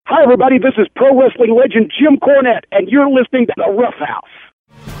Hi, everybody. This is pro wrestling legend Jim Cornette, and you're listening to The Rough House.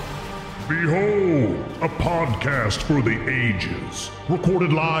 Behold, a podcast for the ages,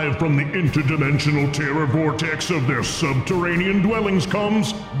 recorded live from the interdimensional terror vortex of their subterranean dwellings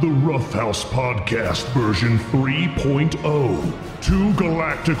comes the Rough House Podcast version 3.0. Two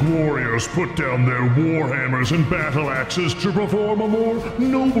galactic warriors put down their warhammers and battle axes to perform a more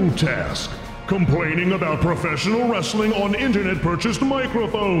noble task, complaining about professional wrestling on internet-purchased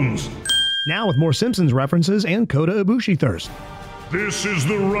microphones. Now with more Simpsons references and Kota Ibushi thirst. This is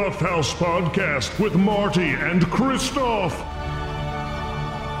the Rough House Podcast with Marty and Christoph.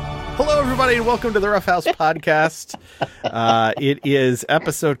 Hello, everybody, and welcome to the Rough House Podcast. It is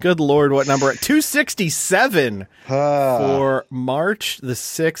episode, good Lord, what number? 267 for March the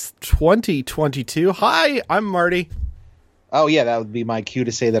 6th, 2022. Hi, I'm Marty. Oh, yeah, that would be my cue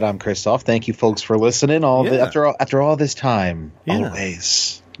to say that I'm Christoph. Thank you, folks, for listening after all this time. Yeah.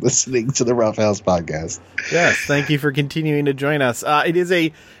 Always listening to the Rough House Podcast. Yes, thank you for continuing to join us. It is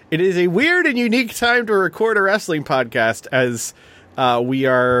a weird and unique time to record a wrestling podcast, as we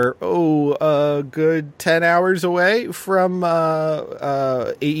are a good 10 hours away from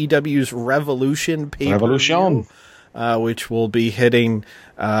AEW's Revolution pay-per-view, which will be hitting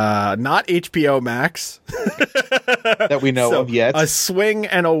not HBO Max that we know of yet. A swing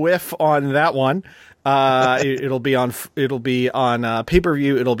and a whiff on that one. It'll be on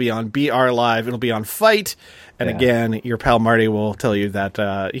pay-per-view. It'll be on BR Live. It'll be on Fight. And again, your pal Marty will tell you that,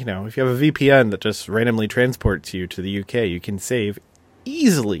 if you have a VPN that just randomly transports you to the UK, you can save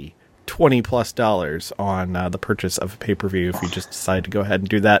easily $20+ on the purchase of a pay-per-view if you just decide to go ahead and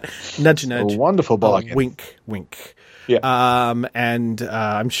do that. Nudge, nudge. A wonderful bargain. Wink, wink. Yeah. And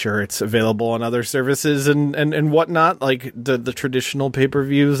I'm sure it's available on other services and whatnot, like the traditional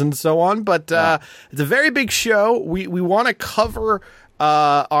pay-per-views and so on. But it's a very big show. We want to cover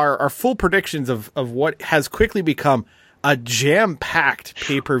our full predictions of what has quickly become a jam-packed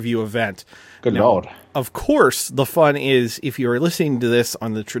pay-per-view event. Good Lord. Of course, the fun is if you are listening to this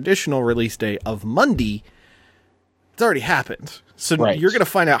on the traditional release day of Monday, it's already happened. So you're going to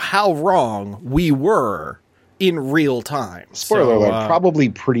find out how wrong we were in real time. Spoiler alert, probably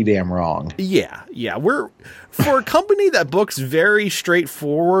pretty damn wrong. Yeah. We're for a company that books very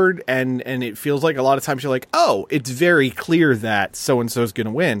straightforward and it feels like a lot of times you're like, oh, it's very clear that so-and-so is going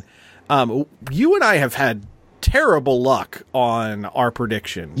to win. You and I have had terrible luck on our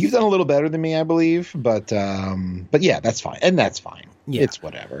prediction. You've done a little better than me, I believe, but yeah, that's fine. And that's fine. Yeah. It's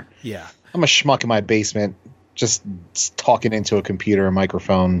whatever. Yeah. I'm a schmuck in my basement just talking into a computer and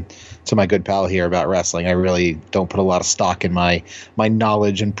microphone to my good pal here about wrestling. I really don't put a lot of stock in my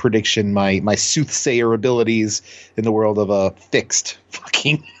knowledge and prediction, my soothsayer abilities in the world of a fixed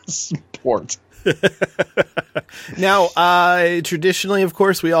fucking sport. Now, traditionally, of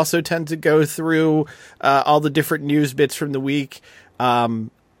course, we also tend to go through all the different news bits from the week.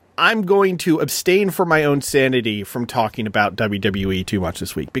 I'm going to abstain for my own sanity from talking about WWE too much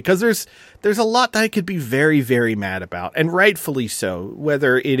this week, because there's a lot that I could be very, very mad about, and rightfully so,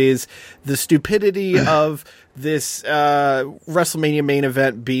 whether it is the stupidity of this WrestleMania main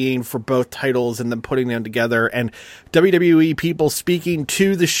event being for both titles and then putting them together, and WWE people speaking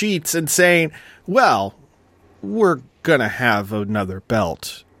to the sheets and saying, well, we're going to have another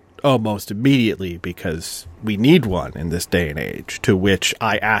belt almost immediately because we need one in this day and age, to which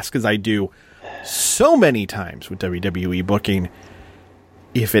I ask, as I do so many times with WWE booking,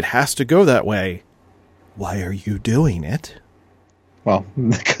 if it has to go that way, why are you doing it? Well,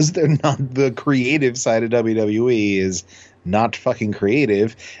 because they're not, the creative side of WWE is not fucking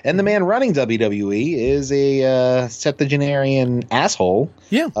creative, and the man running WWE is a septuagenarian asshole.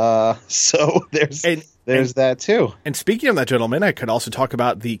 Yeah. So there's that too. And speaking of that gentleman, I could also talk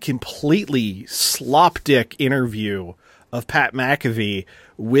about the completely slopdick interview of Pat McAfee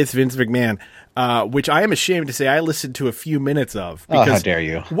with Vince McMahon, which I am ashamed to say I listened to a few minutes of. Because, how dare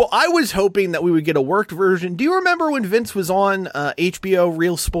you? Well, I was hoping that we would get a worked version. Do you remember when Vince was on HBO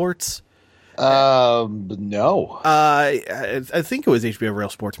Real Sports? No. I think it was HBO Real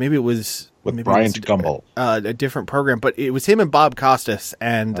Sports. Maybe it was with Brian Gumbel. A different program, but it was him and Bob Costas,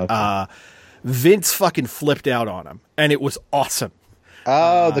 and Vince fucking flipped out on him, and it was awesome.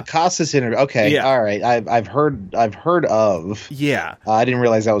 Oh, the Costas interview. Okay, yeah. All right. I've heard of. Yeah. I didn't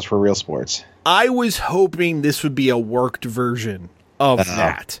realize that was for Real Sports. I was hoping this would be a worked version of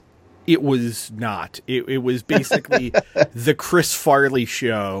that. It was not. It was basically the Chris Farley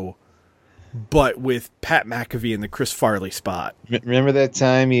show, but with Pat McAfee in the Chris Farley spot. Remember that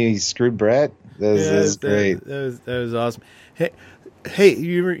time you screwed Brett? That was great. That was awesome. Hey, Hey,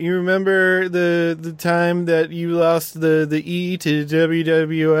 you remember the time that you lost the E to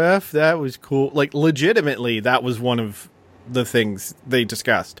WWF? That was cool. Like, legitimately, that was one of the things they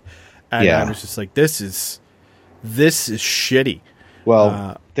discussed. And I was just like, this is shitty.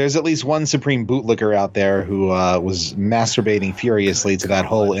 Well, there's at least one Supreme Bootlicker out there who was masturbating furiously to that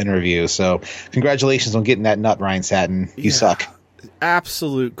whole interview. So congratulations on getting that nut, Ryan Satin. You suck.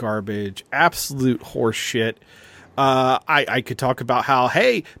 Absolute garbage. Absolute horse shit. I could talk about how,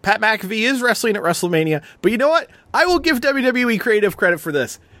 hey, Pat McAfee is wrestling at WrestleMania, but you know what? I will give WWE creative credit for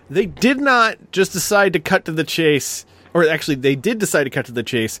this. They did not just decide to cut to the chase, or actually they did decide to cut to the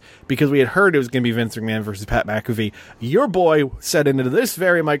chase because we had heard it was going to be Vince McMahon versus Pat McAfee. Your boy said into this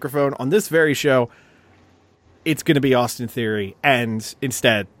very microphone on this very show, it's going to be Austin Theory, and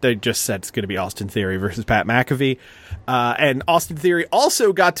instead they just said it's going to be Austin Theory versus Pat McAfee. And Austin Theory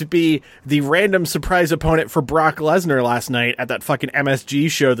also got to be the random surprise opponent for Brock Lesnar last night at that fucking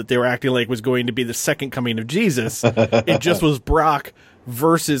MSG show that they were acting like was going to be the second coming of Jesus. It just was Brock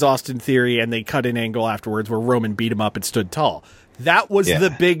versus Austin Theory, and they cut an angle afterwards where Roman beat him up and stood tall. That was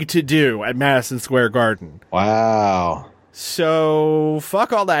the big to-do at Madison Square Garden. Wow. So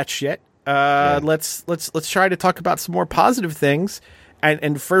fuck all that shit. Let's try to talk about some more positive things.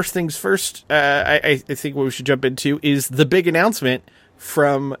 And first things first, I think what we should jump into is the big announcement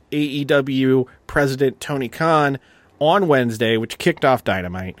from AEW President Tony Khan on Wednesday, which kicked off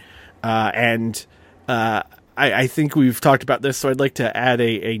Dynamite. I think we've talked about this, so I'd like to add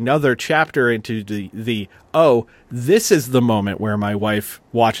another chapter into this is the moment where my wife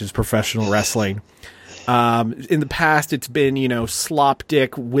watches professional wrestling. In the past, it's been, slop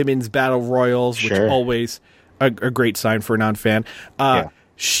dick women's battle royals, which always a great sign for a non-fan.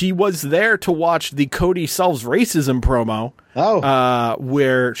 She was there to watch the Cody solves racism promo.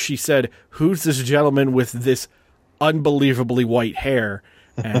 Where she said, "Who's this gentleman with this unbelievably white hair?"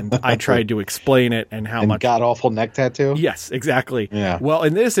 And I tried to explain it and how much god awful neck tattoo. Yes, exactly. Yeah. Well,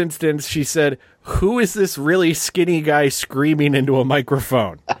 in this instance, she said, "Who is this really skinny guy screaming into a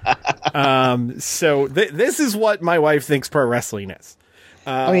microphone?" So this is what my wife thinks pro wrestling is.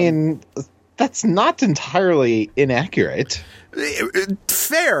 I mean, that's not entirely inaccurate.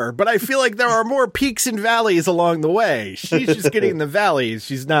 Fair, but I feel like there are more peaks and valleys along the way. She's just getting the valleys.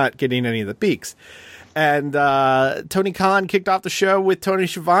 She's not getting any of the peaks. And Tony Khan kicked off the show with Tony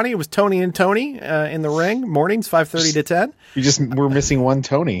Schiavone. It was Tony and Tony in the ring, mornings 5:30 to 10. We're missing one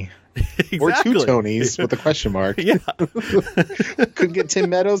Tony. Exactly. Or two Tonys with a question mark. Yeah. Couldn't get Tim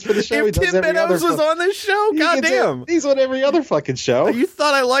Meadows for the show. If Tim Meadows was on this show, goddamn. He's on every other fucking show. You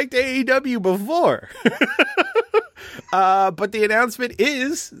thought I liked AEW before. But the announcement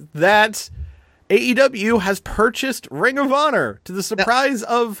is that AEW has purchased Ring of Honor to the surprise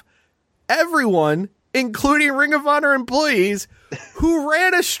of everyone, including Ring of Honor employees who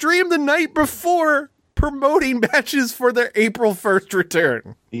ran a stream the night before promoting matches for their April 1st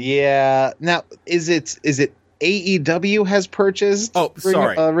return. Yeah. Now, is it AEW has purchased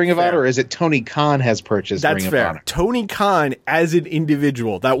Ring of Honor, or is it Tony Khan has purchased Ring of Honor? Tony Khan, as an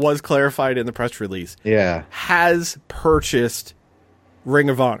individual, that was clarified in the press release, has purchased Ring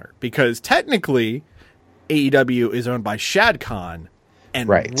of Honor, because technically AEW is owned by Shad Khan and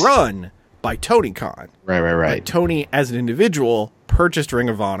run by Tony Khan. Right. But Tony, as an individual, purchased Ring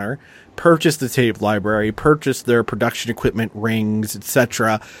of Honor, purchased the tape library, purchased their production equipment, rings,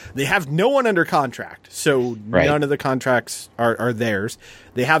 etc. They have no one under contract, so none of the contracts are theirs.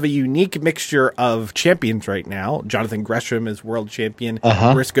 They have a unique mixture of champions right now. Jonathan Gresham is world champion,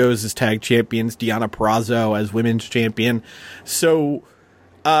 Briscoes as tag champions, Deonna Purrazzo as women's champion. So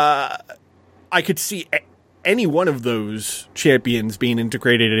I could see any one of those champions being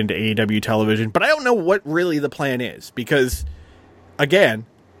integrated into AEW television, but I don't know what really the plan is, because, again,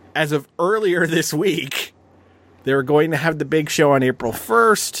 as of earlier this week, they were going to have the big show on April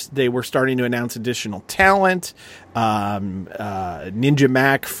 1st. They were starting to announce additional talent. Ninja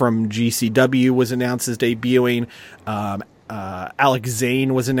Mac from GCW was announced as debuting. Alex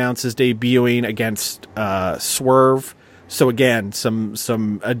Zane was announced as debuting against Swerve. So again,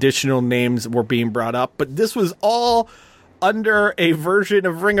 some additional names were being brought up, but this was all under a version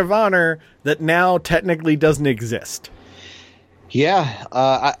of Ring of Honor that now technically doesn't exist. Yeah,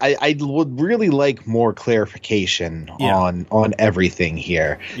 I would really like more clarification on everything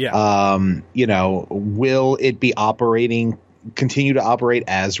here. Yeah. Will it be continue to operate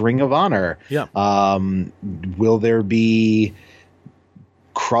as Ring of Honor? Yeah. Will there be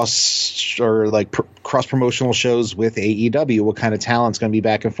cross promotional shows with AEW? What kind of talent's going to be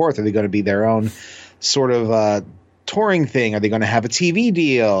back and forth? Are they going to be their own sort of touring thing? Are they going to have a TV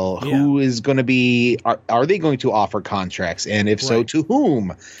deal? Yeah. Who is going to be? Are they going to offer contracts? And if so, to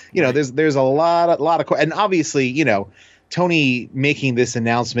whom? You know, there's a lot of, and obviously, you know, Tony making this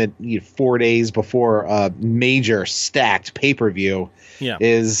announcement 4 days before a major stacked pay-per-view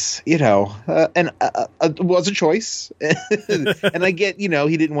is, you know, was a choice. And I get, you know,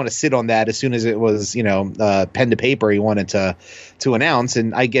 he didn't want to sit on that as soon as it was, you know, pen to paper. He wanted to announce,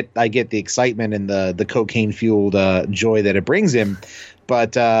 and I get the excitement and the cocaine fueled joy that it brings him.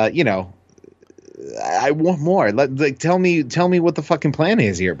 But, you know, I want more. Like, tell me what the fucking plan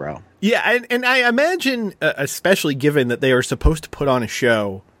is here, bro. Yeah, and I imagine, especially given that they are supposed to put on a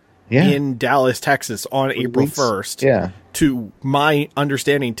show in Dallas, Texas on April 1st. Yeah. To my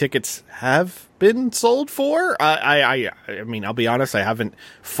understanding, tickets have been sold for. I mean, I'll be honest, I haven't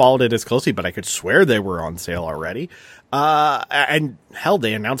followed it as closely, but I could swear they were on sale already. And hell,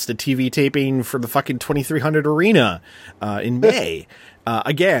 they announced a TV taping for the fucking 2300 Arena in May.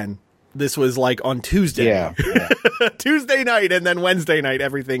 Again, this was like on Tuesday. Yeah. Tuesday night, and then Wednesday night,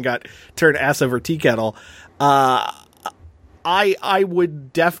 everything got turned ass over tea kettle. I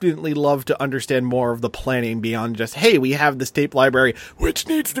would definitely love to understand more of the planning beyond just, hey, we have this tape library, which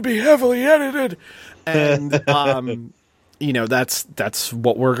needs to be heavily edited. And, you know, that's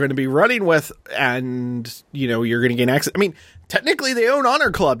what we're going to be running with. And, you know, you're going to gain access. I mean, technically they own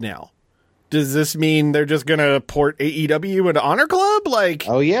Honor Club now. Does this mean they're just going to port AEW into Honor Club? Like,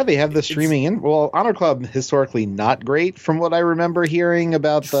 oh yeah, they have the streaming in. Well, Honor Club historically not great from what I remember hearing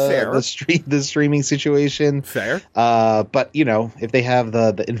about the streaming situation. Fair. But you know, if they have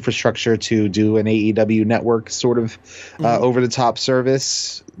the infrastructure to do an AEW network sort of over the top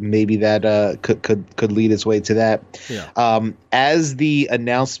service, maybe that could lead its way to that. Yeah. As the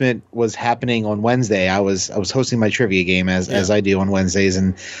announcement was happening on Wednesday, I was hosting my trivia game as I do on Wednesdays,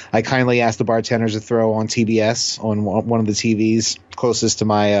 and I kindly asked the bartenders to throw on TBS on one of the TVs closest to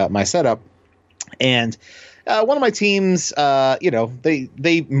my setup, and one of my teams, you know,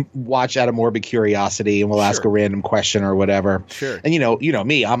 they watch out of morbid curiosity and will ask a random question or whatever. Sure. And you know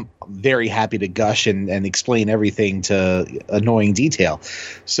me, I'm very happy to gush and explain everything to annoying detail.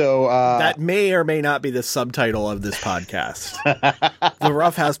 So that may or may not be the subtitle of this podcast. The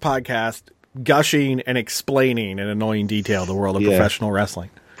Rough House Podcast, gushing and explaining in annoying detail the world of professional wrestling.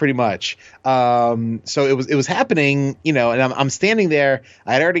 Pretty much. So it was happening, you know, and I'm standing there.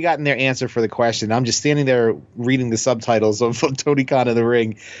 I had already gotten their answer for the question. I'm just standing there reading the subtitles of Tony Khan in the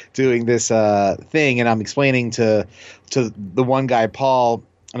ring doing this thing, and I'm explaining to the one guy, Paul,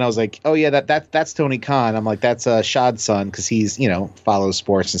 and I was like, oh yeah, that's Tony Khan. I'm like, that's Shad's son, because he's, you know, follows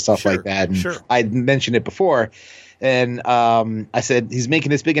sports and stuff like that. And I'd mentioned it before. And I said, he's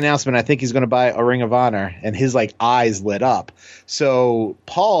making this big announcement. I think he's going to buy a Ring of Honor. And his like eyes lit up. So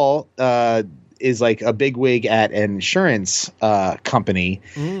Paul is like a bigwig at an insurance company,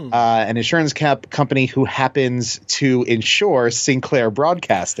 an insurance company who happens to insure Sinclair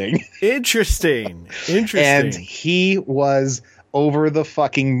Broadcasting. Interesting. And he was over the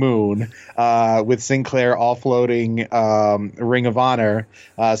fucking moon with Sinclair offloading Ring of Honor.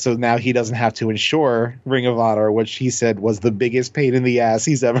 So now he doesn't have to insure Ring of Honor, which he said was the biggest pain in the ass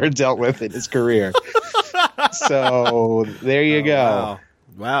he's ever dealt with in his career. So there you go.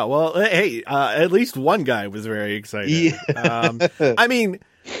 Wow. Well, hey, at least one guy was very excited. Yeah. I mean,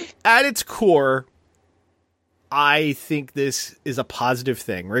 at its core, I think this is a positive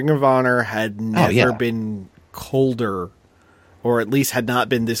thing. Ring of Honor had never been colder, or at least had not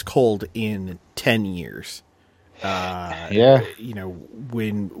been this cold in 10 years. You know,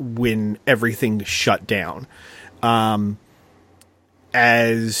 when everything shut down.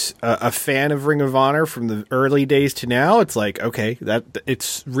 As a fan of Ring of Honor from the early days to now, it's like, okay, that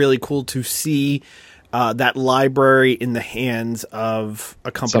it's really cool to see that library in the hands of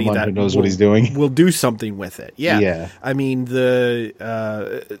a company Someone that who knows what he's doing, will do something with it. Yeah. I mean, all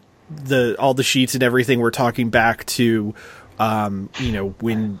the sheets and everything we're talking back to, you know,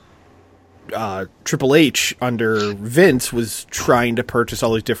 when Triple H under Vince was trying to purchase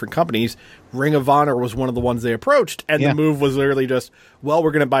all these different companies, Ring of Honor was one of the ones they approached, and the move was literally just, well,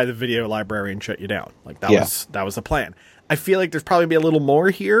 we're going to buy the video library and shut you down. Like that was the plan. I feel like there's probably be a little more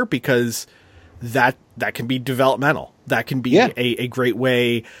here, because that can be developmental. That can be a great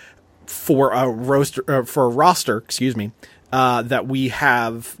way for a roster, excuse me, that we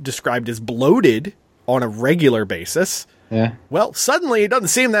have described as bloated on a regular basis. Yeah. Well, suddenly it doesn't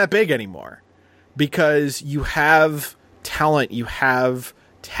seem that big anymore, because you have talent, you have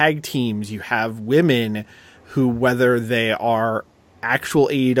tag teams, you have women who, whether they are actual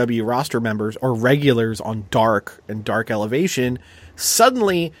AEW roster members or regulars on Dark and Dark Elevation,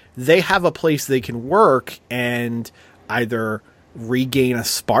 suddenly they have a place they can work and either regain a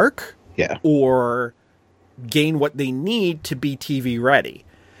spark or gain what they need to be TV ready.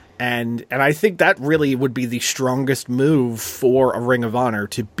 And I think that really would be the strongest move for a Ring of Honor,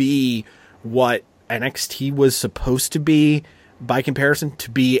 to be what NXT was supposed to be by comparison,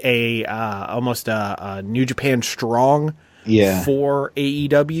 to be almost a New Japan strong for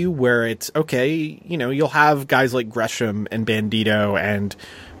AEW, where it's okay, you'll have guys like Gresham and Bandito and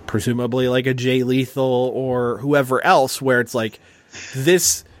presumably like a Jay Lethal or whoever else, where it's like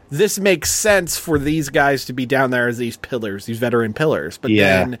this makes sense for these guys to be down there as these pillars, these veteran pillars, but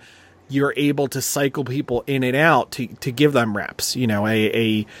then you're able to cycle people in and out to give them reps.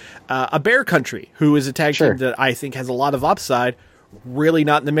 A Bear Country, who is a tag team that I think has a lot of upside, really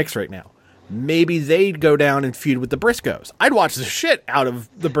not in the mix right now. Maybe they'd go down and feud with the Briscoes. I'd watch the shit out of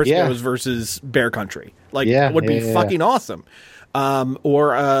the Briscoes versus Bear Country. It would be fucking awesome.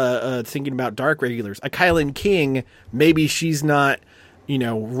 Or thinking about dark regulars, a Kylan King, maybe she's not,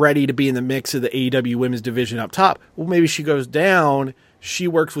 ready to be in the mix of the AEW women's division up top. Well, maybe she goes down, she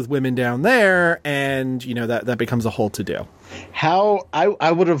works with women down there, and, that becomes a whole to-do. How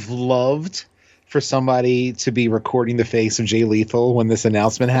I would have loved for somebody to be recording the face of Jay Lethal when this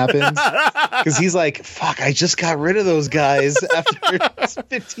announcement happens. Because he's like, fuck, I just got rid of those guys after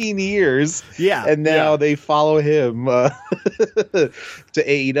 15 years. Yeah. And now they follow him to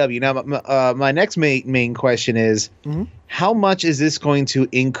AEW. Now, my next main question is, how much is this going to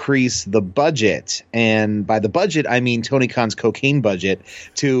increase the budget? And by the budget, I mean Tony Khan's cocaine budget,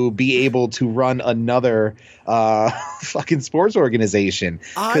 to be able to run another fucking sports organization.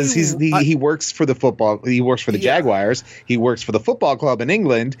 Because he works for the football. He works for the Jaguars. He works for the football club in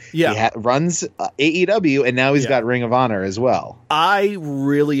England. Yeah. He runs AEW, and now he's got Ring of Honor as well. I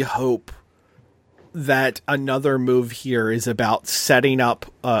really hope that another move here is about setting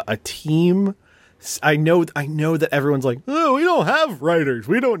up a team. I know that everyone's like, oh, we don't have writers.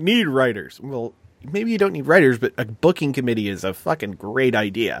 We don't need writers. Well, maybe you don't need writers, but a booking committee is a fucking great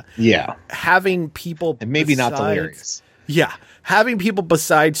idea. Yeah. Having people... And maybe not delirious. Yeah. Having people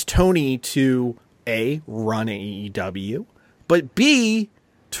besides Tony to, A, run AEW, but B,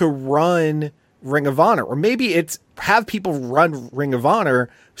 to run Ring of Honor. Or maybe it's have people run Ring of Honor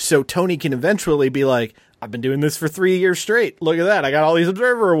so Tony can eventually be like, I've been doing this for 3 years straight. Look at that. I got all these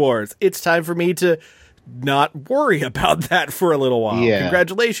Observer Awards. It's time for me to not worry about that for a little while. Yeah.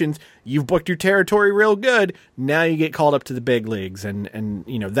 Congratulations. You've booked your territory real good. Now you get called up to the big leagues, and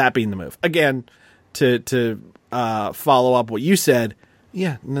that being the move. Again, to follow up what you said,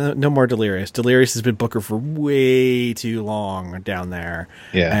 no more Delirious. Delirious has been Booker for way too long down there.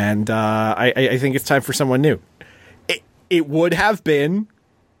 Yeah. And I think it's time for someone new. It would have been,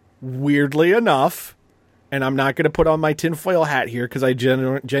 weirdly enough, and I'm not going to put on my tinfoil hat here because I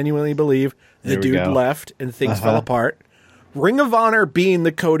genuinely believe the dude left and things fell apart. Ring of Honor being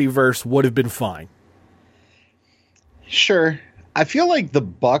the Codyverse would have been fine. Sure. I feel like the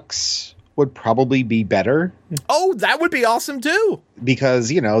Bucks would probably be better. Oh, that would be awesome too. Because,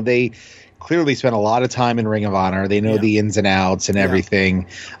 they clearly spent a lot of time in Ring of Honor. They know the ins and outs and everything.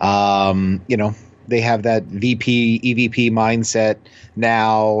 They have that EVP mindset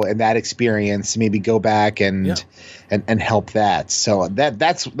now, and that experience. Maybe go back and help that. So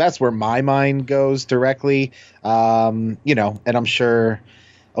that's where my mind goes directly. And I'm sure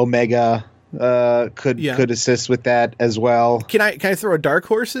Omega could assist with that as well. Can I throw a dark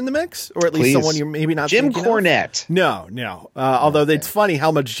horse in the mix, or at least someone you're maybe not? Jim Cornette. Of? No. Although it's funny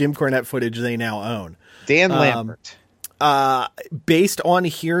how much Jim Cornette footage they now own. Dan Lambert. Based on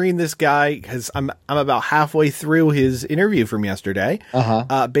hearing this guy, because I'm about halfway through his interview from yesterday.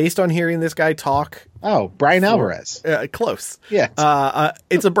 Based on hearing this guy talk. Oh, Brian Alvarez. Close. Yeah.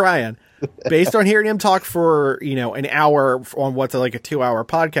 It's a Brian. Based on hearing him talk for, an hour on what's like a 2-hour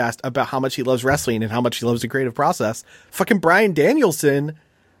podcast about how much he loves wrestling and how much he loves the creative process, fucking Bryan Danielson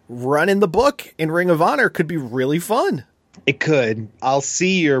running the book in Ring of Honor could be really fun. It could. I'll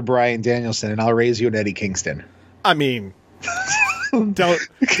see your Bryan Danielson and I'll raise you an Eddie Kingston. I mean,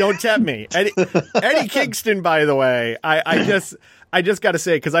 don't tempt me. Eddie Kingston, by the way, I just got to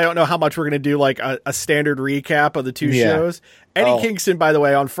say, because I don't know how much we're going to do like a standard recap of the two shows. Eddie Kingston, by the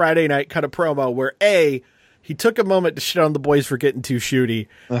way, on Friday night cut a promo where A, he took a moment to shit on the boys for getting too shooty,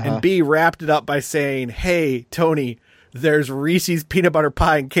 and B, wrapped it up by saying, hey, Tony, there's Reese's Peanut Butter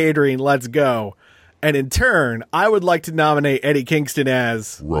Pie and Catering, let's go. And in turn, I would like to nominate Eddie Kingston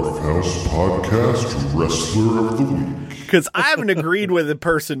as Rough House Podcast Wrestler of the Week. Because I haven't agreed with a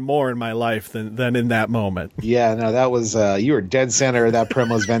person more in my life than in that moment. Yeah, no, that was you were dead center of that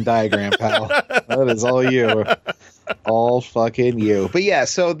promo's Venn diagram, pal. That is all you. All fucking you. But yeah,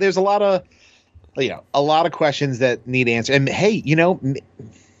 so there's a lot of questions that need answers. And hey,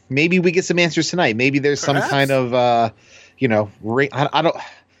 maybe we get some answers tonight. Maybe there's some kind of I don't.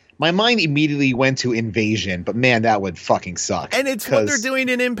 My mind immediately went to Invasion, but man, that would fucking suck. And it's what they're doing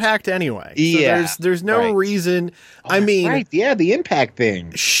in Impact anyway. Yeah, so there's no reason. Right. Yeah, the Impact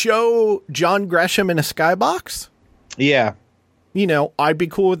thing. Show John Gresham in a skybox. Yeah. I'd be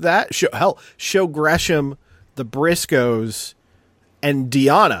cool with that. Show Gresham, the Briscoes, and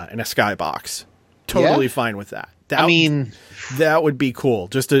Deanna in a skybox. Totally fine with that. That would be cool.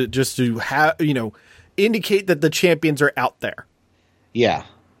 Just to have indicate that the champions are out there. Yeah.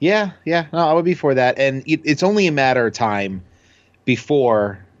 Yeah. No, I would be for that. And it's only a matter of time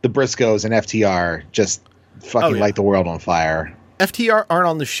before the Briscoes and FTR just fucking light the world on fire. FTR aren't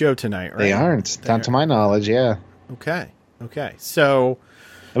on the show tonight, right? They aren't. Not to my knowledge. Yeah. Okay. So,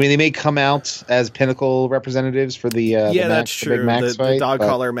 they may come out as Pinnacle representatives for the match, that's true. The Big Max fight, the dog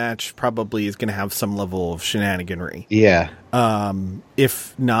collar match probably is going to have some level of shenaniganry. Yeah.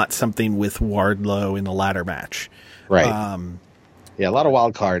 If not something with Wardlow in the ladder match. Right. A lot of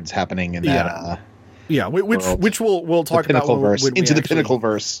wild cards happening in that. Which we'll talk about into the Pinnacle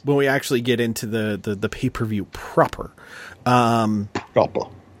verse when we actually get into the pay-per-view proper. But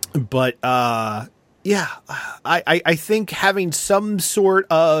I think having some sort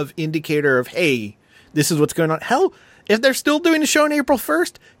of indicator of, hey, this is what's going on. Hell, if they're still doing the show on April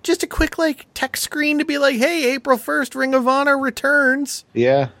 1st, just a quick text screen to be like, hey, April 1st, Ring of Honor returns.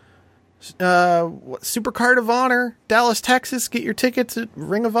 Yeah. Supercard of Honor, Dallas, Texas. Get your tickets at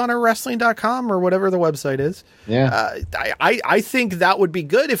ringofhonorwrestling.com or whatever the website is. Yeah. I think that would be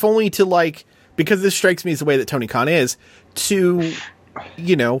good, if only to because this strikes me as the way that Tony Khan is, to,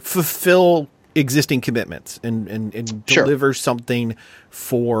 fulfill existing commitments and deliver something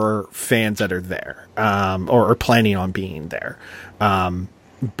for fans that are there, or planning on being there.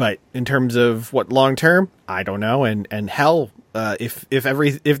 But in terms of what long term, I don't know. And hell, if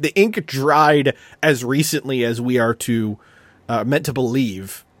the ink dried as recently as we are meant to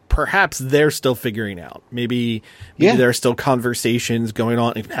believe, perhaps they're still figuring out. Maybe there are still conversations going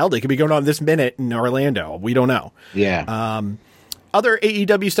on. Hell, they could be going on this minute in Orlando. We don't know. Yeah. Other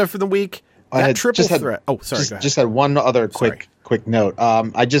AEW stuff for the week. That triple threat. Just had one other quick note.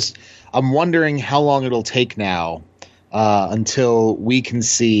 I'm wondering how long it'll take now until we can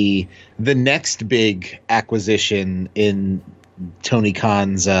see the next big acquisition in Tony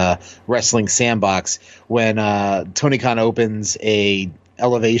Khan's wrestling sandbox, when Tony Khan opens a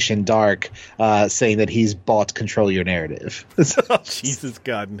Elevation Dark saying that he's bought Control Your Narrative. Jesus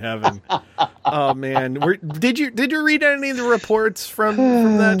God in heaven. Oh man, did you read any of the reports from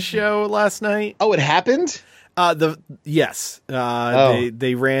that show last night? Oh, it happened? Yes.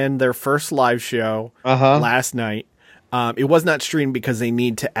 They ran their first live show last night. It was not streamed because they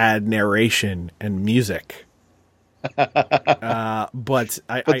need to add narration and music. But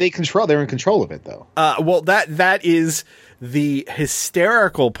they're in control of it though. Well, that is the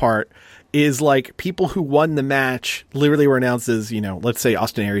hysterical part. Is people who won the match literally were announced as, let's say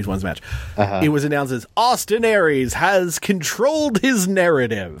Austin Aries wins the match. It was announced as Austin Aries has controlled his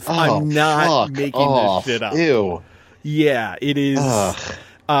narrative. I'm not making this shit up. Ew. Yeah, it is.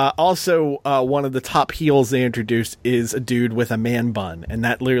 Also, one of the top heels they introduced is a dude with a man bun, and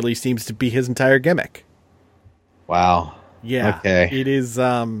that literally seems to be his entire gimmick. Wow. Yeah. Okay. It is.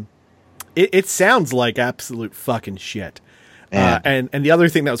 It sounds like absolute fucking shit. And the other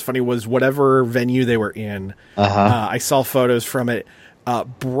thing that was funny was whatever venue they were in. I saw photos from it.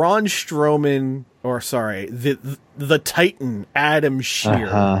 Braun Strowman, the Titan Adam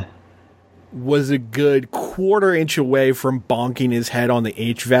Shear was a good quarter-inch away from bonking his head on the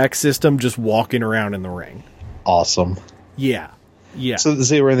HVAC system, just walking around in the ring. Awesome. Yeah. So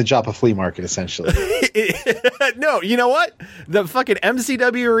they were in the Joppa flea market, essentially. No, you know what? The fucking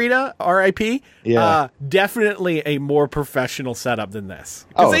MCW arena, RIP, definitely a more professional setup than this.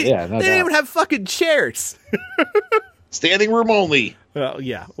 They didn't even have fucking chairs. Standing room only. Well,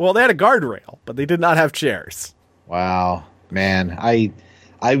 yeah. Well, they had a guardrail, but they did not have chairs. Wow, man.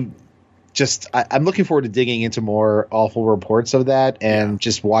 I'm looking forward to digging into more awful reports of that and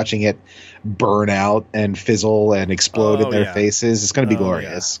just watching it burn out and fizzle and explode in their faces. It's going to be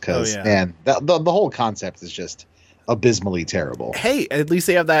glorious because, man, the whole concept is just abysmally terrible. Hey, at least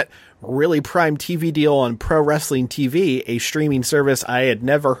they have that really prime TV deal on Pro Wrestling TV, a streaming service I had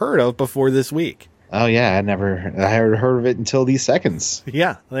never heard of before this week. Oh, yeah. I had heard of it until these seconds.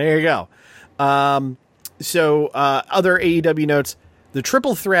 Yeah, there you go. So other AEW notes. The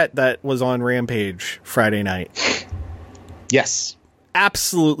triple threat that was on Rampage Friday night. Yes.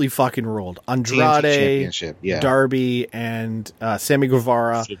 absolutely fucking ruled. Andrade, Darby, and Sammy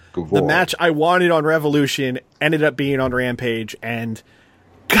Guevara. The match I wanted on Revolution ended up being on Rampage, and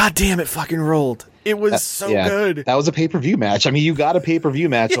god damn it, fucking ruled. It was so good. That was a pay-per-view match. I mean, you got a pay-per-view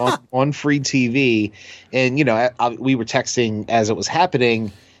match on free TV, and we were texting as it was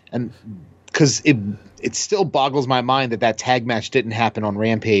happening, and because it still boggles my mind that tag match didn't happen on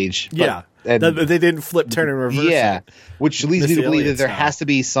Rampage. They didn't flip, turn, and reverse. Yeah, which leads me to believe that there has to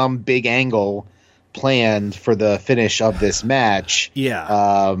be some big angle planned for the finish of this match.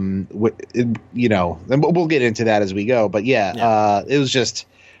 Yeah. And we'll get into that as we go. But it was just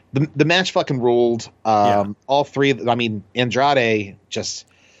the match fucking ruled. All three. I mean, Andrade just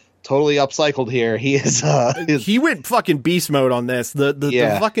totally upcycled here. He is. He went fucking beast mode on this.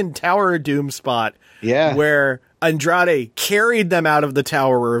 The fucking Tower of Doom spot. Yeah. Where Andrade carried them out of the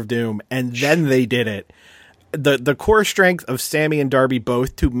Tower of Doom, and then they did it. The core strength of Sammy and Darby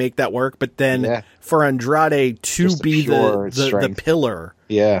both to make that work, but then for Andrade to just be the pillar.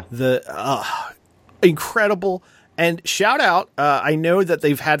 Yeah. Incredible. And shout out, I know that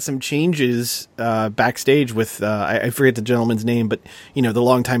they've had some changes backstage with, I forget the gentleman's name, but, the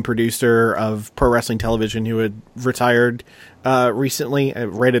longtime producer of Pro Wrestling Television who had retired recently,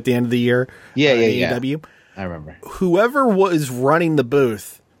 right at the end of the year. AEW. I remember. Whoever was running the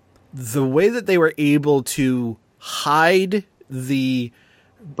booth, the way that they were able to hide the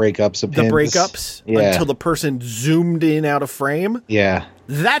breakups until the person zoomed in out of frame. Yeah.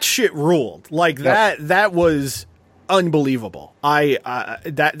 That shit ruled. Like that was unbelievable.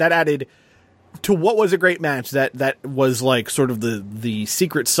 That added to what was a great match. That was like sort of the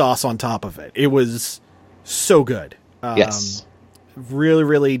secret sauce on top of it. It was so good. Yes. Really,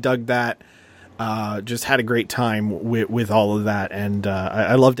 really dug that. Just had a great time with all of that, and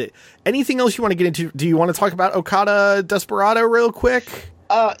I loved it. Anything else you want to get into? Do you want to talk about Okada Desperado real quick?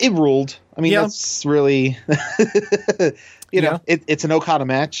 It ruled. I mean, that's really, it's an Okada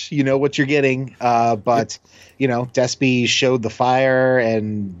match. You know what you're getting. But Despy showed the fire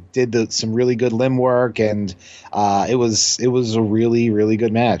and did some really good limb work, and it was a really, really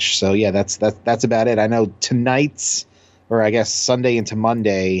good match. So yeah, that's about it. I know tonight's, or I guess Sunday into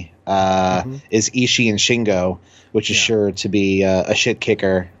Monday, is Ishii and Shingo, which is sure to be a shit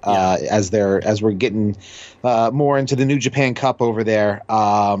kicker as we're getting more into the New Japan Cup over there.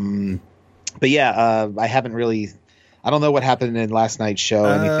 But I haven't really. I don't know what happened in last night's show.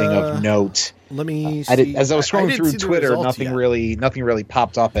 Anything of note? Let me see. As I was scrolling through Twitter, nothing really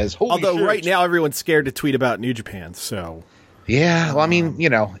popped up as. Although shit. Right now everyone's scared to tweet about New Japan. So yeah, well, I mean,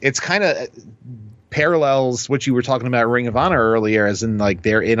 it's kind of parallels what you were talking about Ring of Honor earlier, as in like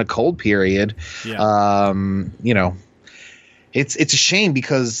they're in a cold period. It's a shame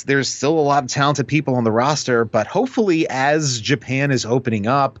because there's still a lot of talented people on the roster, but hopefully as Japan is opening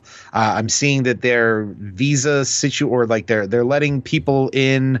up, I'm seeing that their visa they're letting people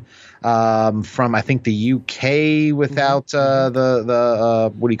in from I think the UK without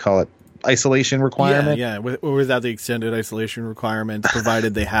the what do you call it? Isolation requirement, without the extended isolation requirements,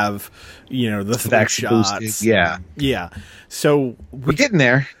 provided they have the flu shots. So we're getting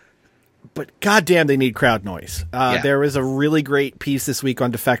there, but goddamn, they need crowd noise. There was a really great piece this week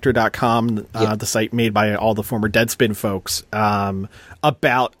on Defector.com, the site made by all the former Deadspin folks,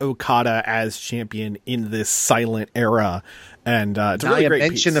 about Okada as champion in this silent era. And it's a really great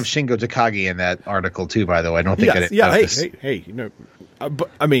mention piece. of Shingo Takagi in that article too, by the way. I don't think I didn't notice. Hey,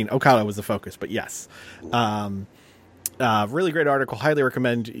 but, I mean, Okada was the focus, but yes. Really great article. Highly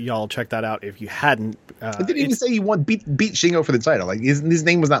recommend y'all check that out if you hadn't. It didn't even say he beat Shingo for the title. Like his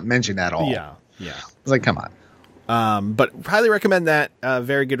name was not mentioned at all. Yeah. I was like, come on. But highly recommend that.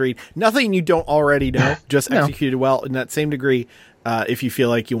 Very good read. Nothing you don't already know, just executed well in that same degree. If you feel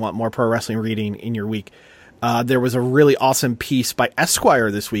like you want more pro wrestling reading in your week. There was a really awesome piece by Esquire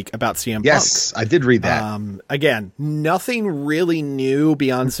this week about CM Punk. Yes, I did read that. Again, nothing really new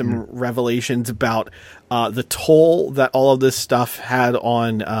beyond some revelations about the toll that all of this stuff had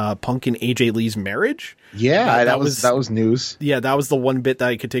on Punk and AJ Lee's marriage. Yeah, that was news. Yeah, that was the one bit that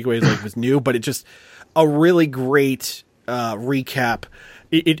I could take away as was new, but it just a really great recap.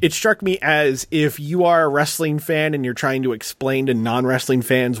 It struck me as if you are a wrestling fan and you're trying to explain to non-wrestling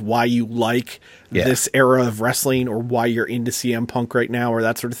fans why you like this era of wrestling or why you're into CM Punk right now or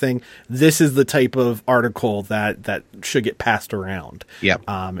that sort of thing. This is the type of article that should get passed around. Yep.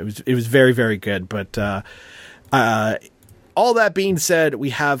 It was very, very good. But all that being said, we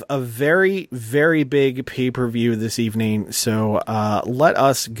have a very, very big pay-per-view this evening. So let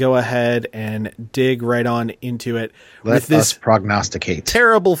us go ahead and dig right on into it. Let us prognosticate.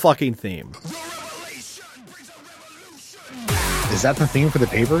 Terrible fucking theme. The revelation brings a revolution. Is that the theme for the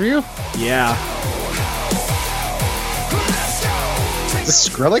pay-per-view? Yeah. The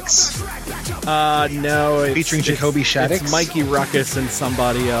Skrillex? No. It's, featuring Jacoby Shaddix? It's Mikey Ruckus and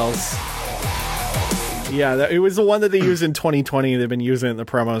somebody else. Yeah, it was the one that they used in 2020. They've been using it in the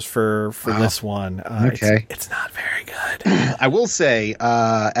promos for this one. Okay. It's not very good. I will say,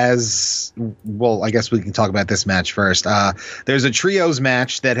 I guess we can talk about this match first. There's a trios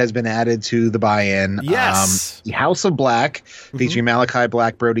match that has been added to the buy-in. Yes. The House of Black, featuring Malachi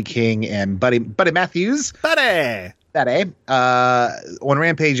Black, Brody King, and Buddy Matthews. Buddy! On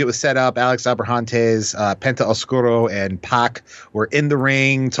Rampage, it was set up. Alex Abrahantes, Penta Oscuro, and Pac were in the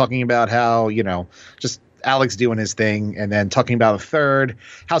ring talking about how, just Alex doing his thing, and then talking about a third.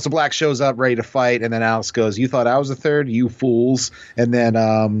 House of Black shows up ready to fight, and then Alex goes, "You thought I was a third, you fools!" And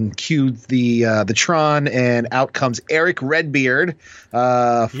then cued the Tron, and out comes Eric Redbeard,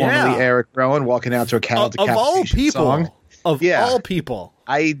 formerly Eric Rowan, walking out to a cattle decapitation song. Of all people,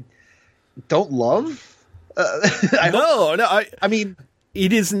 I don't love. I mean,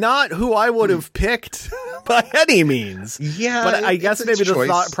 it is not who I would have picked by any means. Yeah, but I guess maybe the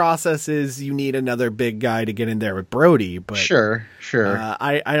thought process is you need another big guy to get in there with Brody. But sure.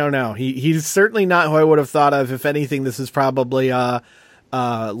 I don't know. He's certainly not who I would have thought of. If anything, this is probably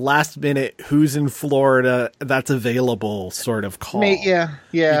last minute who's in Florida that's available sort of call. Yeah.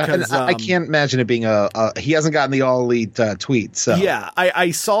 Because, and I can't imagine it being he hasn't gotten the All Elite tweet. So yeah,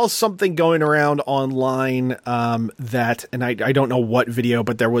 I saw something going around online that, and I don't know what video,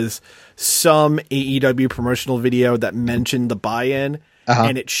 but there was some AEW promotional video that mentioned the buy-in,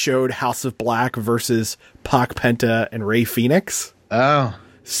 and it showed House of Black versus Pac, Penta, and Rey Fenix. Oh.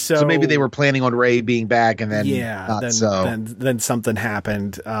 So maybe they were planning on Ray being back, and then then something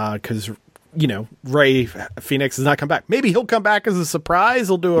happened because Rey Fenix has not come back. Maybe he'll come back as a surprise.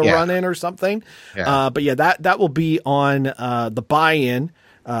 He'll do a run in or something. Yeah. But that will be on the buy-in,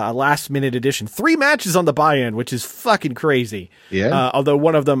 last minute edition. 3 matches on the buy-in, which is fucking crazy. Yeah. Although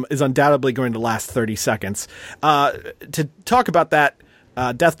one of them is undoubtedly going to last 30 seconds. To talk about that.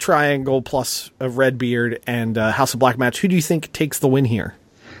 Death Triangle plus a Redbeard and House of Black match. Who do you think takes the win here?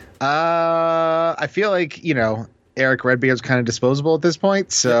 I feel like, Eric Redbeard's kind of disposable at this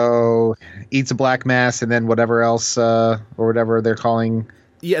point. So eats a black mass and then whatever else, or whatever they're calling.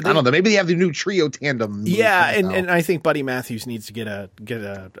 Yeah, I don't know. Maybe they have the new trio tandem. Yeah, and I think Buddy Matthews needs to get a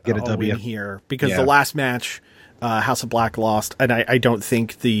W here because the last match, House of Black lost, and I don't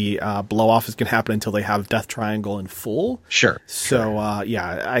think the blow off is going to happen until they have Death Triangle in full. Sure. So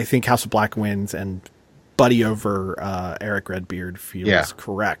I think House of Black wins and Buddy over Eric Redbeard feels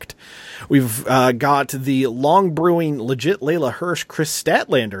correct. We've got the long brewing legit Layla Hirsch Chris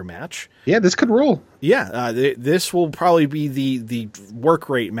Statlander match. Yeah, this could rule. Yeah, this will probably be the work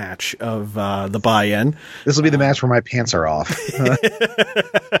rate match of the buy-in. This will be the match where my pants are off.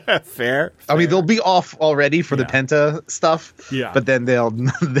 Fair. I mean, they'll be off already for the Penta stuff. Yeah, but then the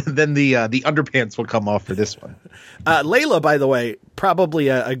underpants will come off for this one. Layla, by the way, probably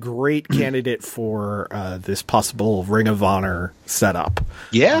a great candidate for this possible Ring of Honor setup.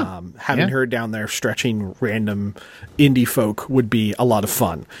 Yeah, having her down there stretching random indie folk would be a lot of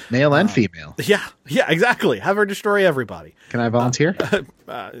fun. Male and female. Yeah, exactly. Have her destroy everybody. Can I volunteer?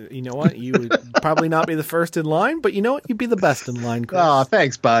 You know what? You would probably not be the first in line, but you know what? You'd be the best in line, Chris. Oh,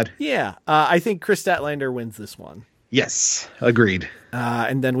 thanks, bud. Yeah. I think Chris Statlander wins this one. Yes, agreed.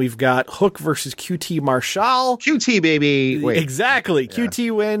 And then we've got Hook versus QT Marshall. QT, baby. Wait. Exactly. Yeah.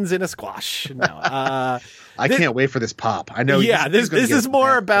 QT wins in a squash. No. I can't wait for this pop. I know. Yeah, this is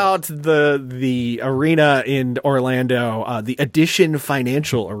more about the arena in Orlando, the Edition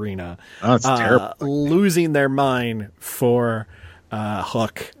Financial Arena. Oh, it's terrible. Losing their mind for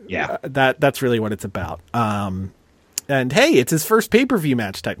Hook. Yeah, that's really what it's about. And hey, it's his first pay-per-view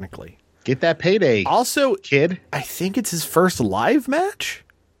match technically. Get that payday. Also, kid. I think it's his first live match.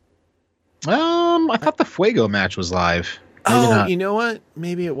 I thought the Fuego match was live. Maybe not. You know what?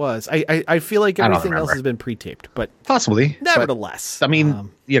 Maybe it was. I feel like everything else has been pre-taped, but possibly. Nevertheless, but, I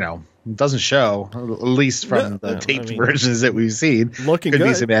mean, it doesn't show, at least from the taped versions that we've seen. Looking Could good.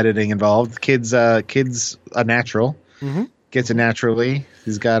 Be some editing involved. Kid's a natural. Mm-hmm. Gets it naturally.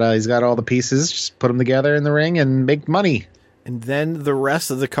 He's got all the pieces. Just put them together in the ring and make money. And then the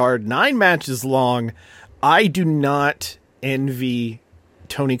rest of the card, 9 matches long. I do not envy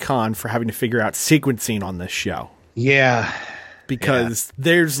Tony Khan for having to figure out sequencing on this show. Yeah. Because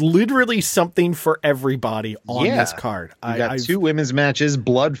there's literally something for everybody on this card. You got 2 women's matches,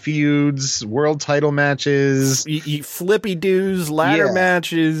 blood feuds, world title matches. Flippy doos, ladder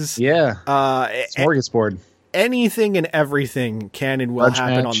matches. Yeah. Smorgasbord. Anything and everything can and will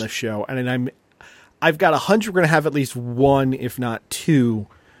happen on the show. And I've got 100. We're going to have at least one, if not two,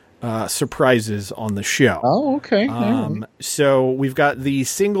 surprises on the show. Oh, okay. So we've got the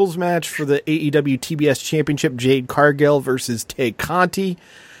singles match for the AEW TBS Championship, Jade Cargill versus Tay Conti.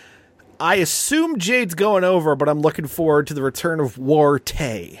 I assume Jade's going over, but I'm looking forward to the return of War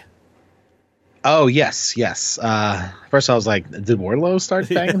Tay. Oh, yes. First I was like, did Wardlow start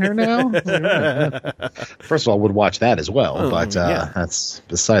banging her now? First of all, I would watch that as well, but that's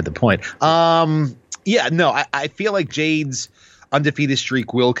beside the point. I feel like Jade's undefeated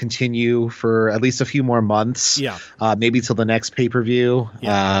streak will continue for at least a few more months. Yeah. Maybe till the next pay-per-view,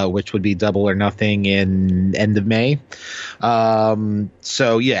 which would be Double or Nothing in end of May. I'm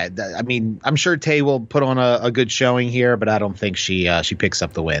sure Tay will put on a good showing here, but I don't think she picks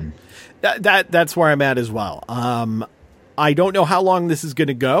up the win. That's where I'm at as well. I don't know how long this is going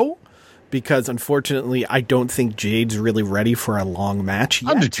to go, because unfortunately I don't think Jade's really ready for a long match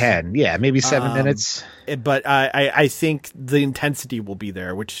yet. Under 10, maybe 7 minutes. But I think the intensity will be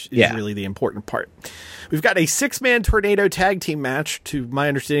there, which is really the important part. We've got a 6-man tornado tag team match. To my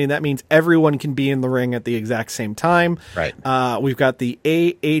understanding, that means everyone can be in the ring at the exact same time. Right. We've got the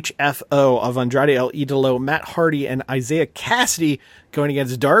AHFO of Andrade El Idolo, Matt Hardy, and Isaiah Cassidy going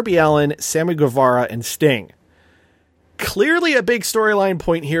against Darby Allin, Sammy Guevara, and Sting. Clearly a big storyline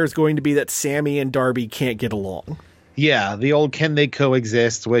point here is going to be that Sammy and Darby can't get along. Yeah, the old can they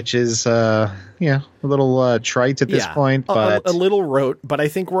coexist, which is a little trite at this point, but a little rote. But I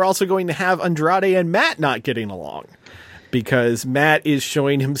think we're also going to have Andrade and Matt not getting along, because Matt is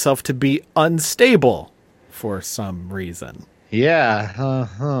showing himself to be unstable for some reason. Yeah.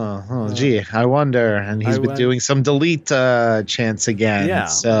 Gee, I wonder. And he's been doing some delete chants again. Yeah.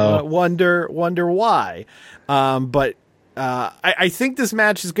 So wonder why. But I think this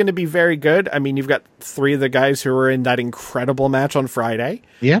match is going to be very good. I mean, you've got 3 of the guys who were in that incredible match on Friday.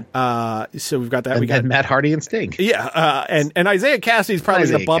 Yeah. So we've got that. We got Matt Hardy and Sting. Yeah. And Isaiah Cassidy's probably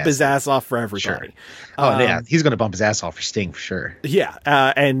going to bump his ass off for everybody. Sure. He's going to bump his ass off for Sting for sure. Yeah.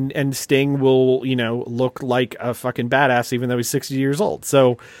 And Sting will, look like a fucking badass, even though he's 60 years old.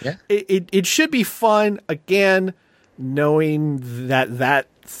 So it should be fun. Again, knowing that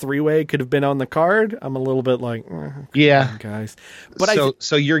 3-way could have been on the card, I'm a little bit like, guys. But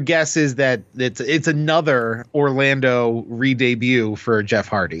so your guess is that it's another Orlando re-debut for Jeff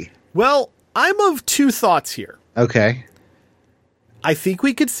Hardy. Well, I'm of 2 thoughts here. Okay. I think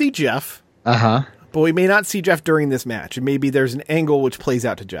we could see Jeff. But we may not see Jeff during this match, and maybe there's an angle which plays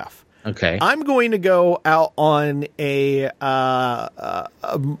out to Jeff. Okay. I'm going to go out on a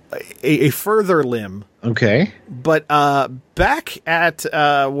further limb. Okay. But back at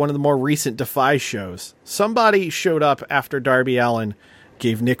one of the more recent Defy shows, somebody showed up after Darby Allin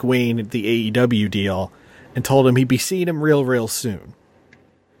gave Nick Wayne the AEW deal and told him he'd be seeing him real soon.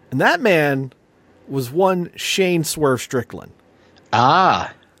 And that man was one Shane Swerve Strickland.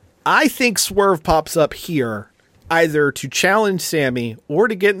 I think Swerve pops up here either to challenge Sammy or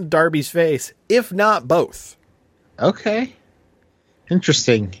to get in Darby's face, if not both. Okay.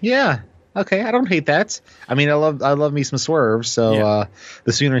 Interesting. Yeah. Okay, I don't hate that. I mean, I love me some Swerve, so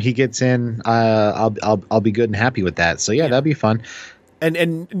the sooner he gets in, I'll be good and happy with that. So that'd be fun.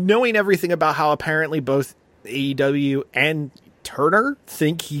 And knowing everything about how apparently both AEW and Turner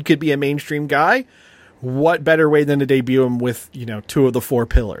think he could be a mainstream guy, what better way than to debut him with 2 of the 4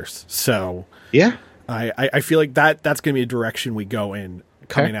 pillars? So I feel like that's going to be a direction we go in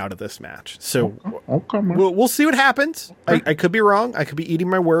coming out of this match. So we'll see what happens. I could be wrong. I could be eating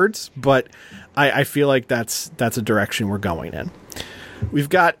my words, but I feel like that's a direction we're going in. We've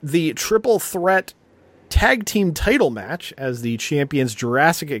got the triple threat tag team title match as the champions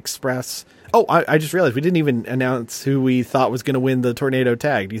Jurassic Express. Oh, I just realized we didn't even announce who we thought was going to win the tornado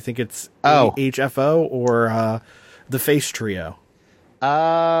tag. Do you think it's HFO or the Face Trio?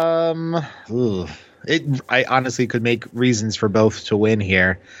 I honestly could make reasons for both to win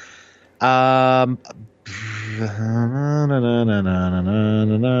here.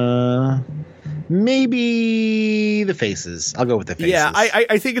 Maybe the Faces. I'll go with the Faces. Yeah,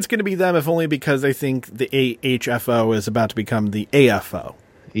 I think it's going to be them, if only because I think the AHFO is about to become the AFO.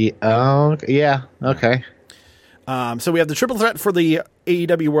 Yeah. Okay. So we have the triple threat for the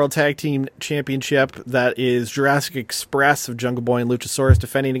AEW World Tag Team Championship. That is Jurassic Express of Jungle Boy and Luchasaurus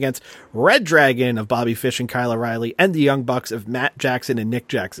defending against Red Dragon of Bobby Fish and Kyle O'Reilly and the Young Bucks of Matt Jackson and Nick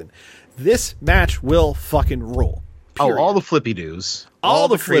Jackson. This match will fucking rule. Period. All the flippy doos. All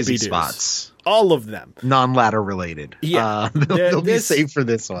the crazy flippy spots. All of them. Non-ladder related. Yeah. They'll be safe for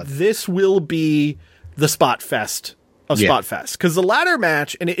this one. This will be the spot fest of Spot Fest. Because the ladder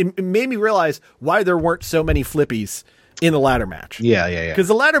match, and it made me realize why there weren't so many flippies in the ladder match. Yeah. Because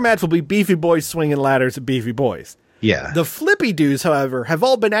the ladder match will be beefy boys swinging ladders at beefy boys. Yeah. The flippy doos, however, have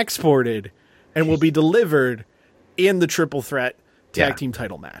all been exported and will be delivered in the triple threat tag team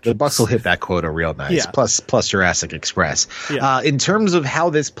title match. The Bucks will hit that quota real nice. Yeah. Plus Jurassic Express. Yeah. In terms of how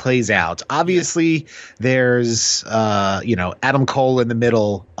this plays out, obviously there's Adam Cole in the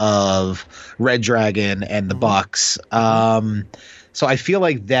middle of Red Dragon and the Bucks. So I feel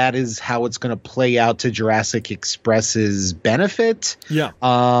like that is how it's going to play out to Jurassic Express's benefit. Yeah.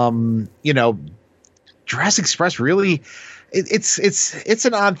 Jurassic Express really, it's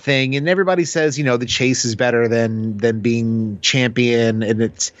an odd thing, and everybody says the chase is better than being champion, and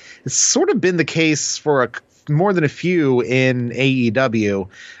it's sort of been the case for more than a few in AEW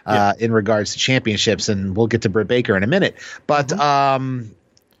in regards to championships, and we'll get to Britt Baker in a minute, but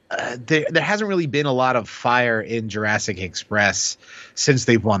there hasn't really been a lot of fire in Jurassic Express since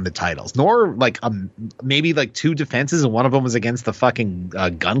they've won the titles, nor maybe like 2 defenses, and one of them was against the fucking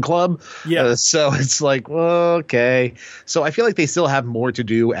Gun Club. Yeah. So it's like, well, okay. So I feel like they still have more to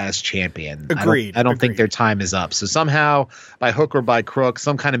do as champion. Agreed. I don't think their time is up. So somehow, by hook or by crook,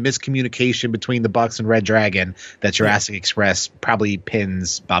 some kind of miscommunication between the Bucks and Red Dragon, that Jurassic Express probably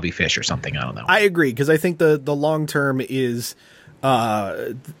pins Bobby Fish or something. I don't know. I agree, because I think the long term is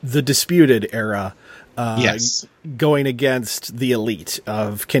the Disputed era, going against the Elite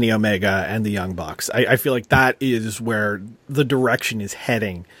of Kenny Omega and the Young Bucks. I feel like that is where the direction is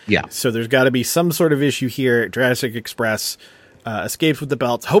heading. Yeah. So there's got to be some sort of issue here. Jurassic Express escapes with the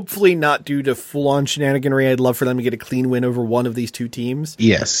belts, hopefully not due to full-on shenaniganry. I'd love for them to get a clean win over one of these 2 teams.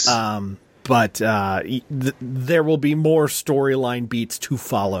 Yes. But there will be more storyline beats to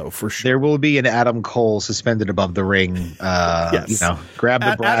follow for sure. There will be an Adam Cole suspended above the ring. Yes. Grab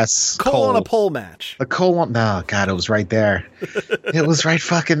the brass. Cole on a pole match. A Cole on. No, God, it was right there. It was right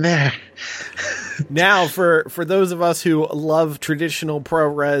fucking there. Now, for those of us who love traditional pro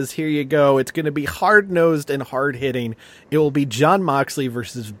res, here you go. It's going to be hard-nosed and hard-hitting. It will be Jon Moxley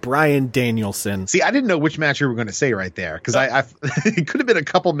versus Bryan Danielson. See, I didn't know which match you were going to say right there, because it could have been a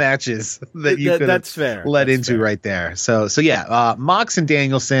couple matches that you could have led into right there. So yeah, Mox and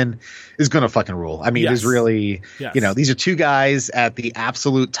Danielson is going to fucking rule. I mean, there's really, these are 2 guys at the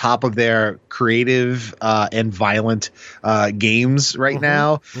absolute top of their creative and violent games right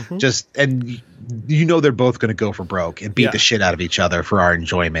now. And they're both going to go for broke and beat the shit out of each other for our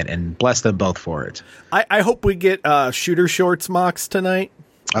enjoyment, and bless them both for it. I hope we get shooter shorts Mox tonight.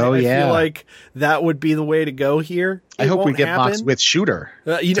 I feel like that would be the way to go here. I hope we get Mox with shooter.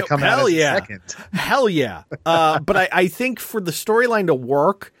 To come hell out as yeah. second. Hell yeah. But I think for the storyline to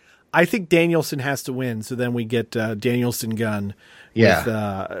work, I think Danielson has to win. So then we get Danielson Gunn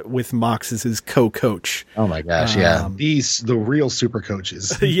with Mox as his co-coach. Oh my gosh. These, the real super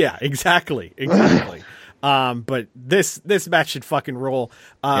coaches. Yeah, exactly. But this match should fucking roll.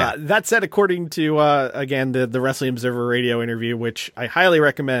 That said, according to, again, the Wrestling Observer Radio interview, which I highly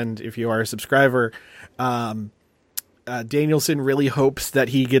recommend if you are a subscriber, Danielson really hopes that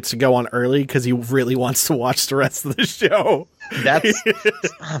he gets to go on early because he really wants to watch the rest of the show. That's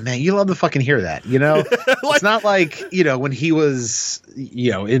oh man, you love to fucking hear that. It's not like when he was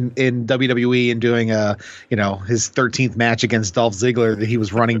in WWE and doing his 13th match against Dolph Ziggler that he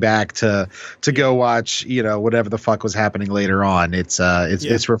was running back to go watch whatever the fuck was happening later on. It's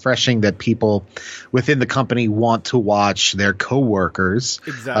refreshing that people within the company want to watch their coworkers,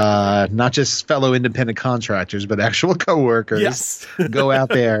 not just fellow independent contractors, but actual coworkers go out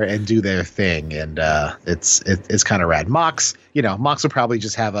there and do their thing, and it's kind of rad. Mox will probably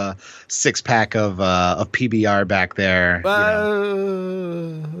just have a 6-pack of PBR back there.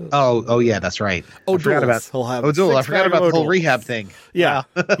 Oh yeah, that's right. I forgot about the whole rehab thing. Yeah,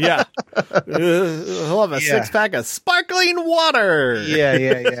 yeah. He'll have a 6-pack of sparkling water.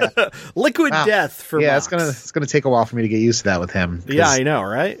 Yeah. Liquid death for Mox. It's gonna take a while for me to get used to that with him. Yeah, I know,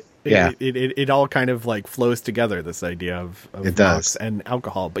 right? Yeah, it all kind of like flows together. This idea of it Mox does. and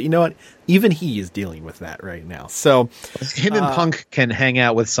alcohol, but you know what? Even he is dealing with that right now. So him and Punk can hang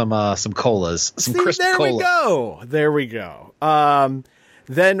out with some colas, some crisp cola. There we go.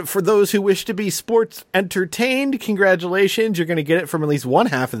 Then for those who wish to be sports entertained, congratulations. You're going to get it from at least one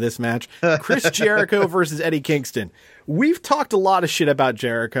half of this match. Chris Jericho versus Eddie Kingston. We've talked a lot of shit about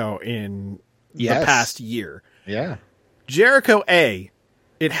Jericho in the past year. Yeah. Jericho,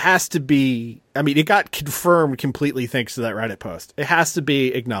 it has to be, it got confirmed completely thanks to that Reddit post. It has to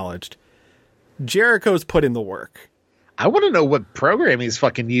be acknowledged. Jericho's put in the work. I want to know what program he's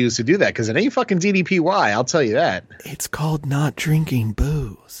fucking used to do that, because it ain't fucking DDPY, I'll tell you that. It's called not drinking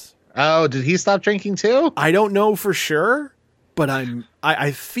booze. Oh, did he stop drinking too? I don't know for sure, but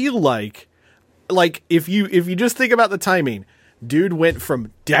I feel like like if you just think about the timing, dude went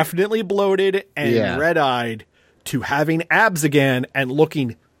from definitely bloated and red-eyed to having abs again and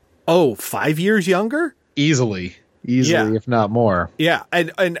looking 5 years younger? Easily, if not more. Yeah,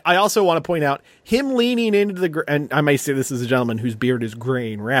 and I also want to point out him leaning into and I may say this is a gentleman whose beard is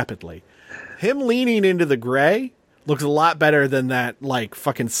graying rapidly. Him leaning into the gray looks a lot better than that like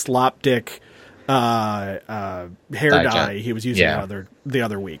fucking slop dick hair dye he was using the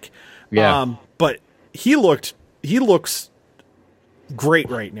other week. Yeah. But he looks great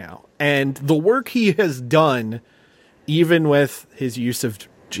right now, and the work he has done, even with his use of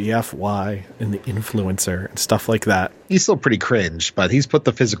GFY and the influencer and stuff like that. He's still pretty cringe, but he's put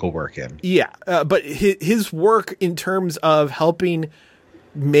the physical work in. Yeah, but his work in terms of helping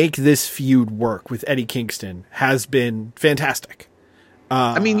make this feud work with Eddie Kingston has been fantastic.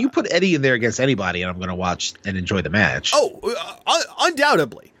 I mean, you put Eddie in there against anybody, and I'm going to watch and enjoy the match.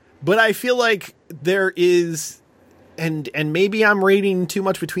 Undoubtedly. But I feel like there is, and maybe I'm reading too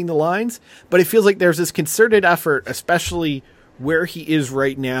much between the lines, but it feels like there's this concerted effort, especially where he is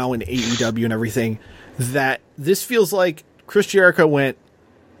right now in AEW and everything, that this feels like Chris Jericho went,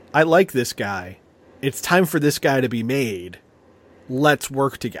 I like this guy. It's time for this guy to be made. Let's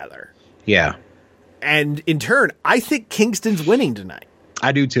work together. Yeah. And in turn, I think Kingston's winning tonight.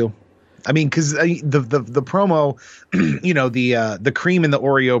 I do too. I mean, because the promo, the cream and the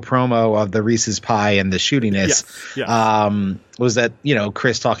Oreo promo of the Reese's pie and the shootiness, was that,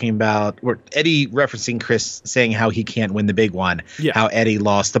 Chris talking about, or Eddie referencing Chris saying how he can't win the big one, how Eddie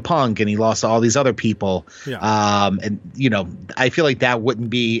lost to Punk and he lost to all these other people. Yeah. I feel like that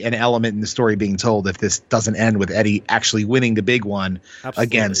wouldn't be an element in the story being told if this doesn't end with Eddie actually winning the big one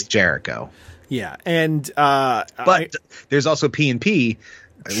against Jericho. Yeah. And, but there's also P&P.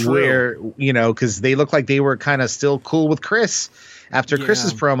 True. Where, because they look like they were kind of still cool with Chris after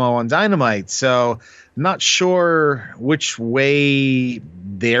Chris's promo on Dynamite. So not sure which way if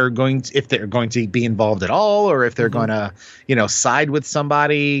they're going to be involved at all, or if they're going to, side with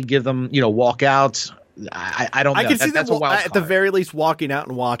somebody, give them, walk out. I don't know. I can see them at the very least walking out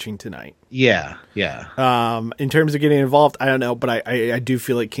and watching tonight. Yeah. In terms of getting involved, I don't know, but I do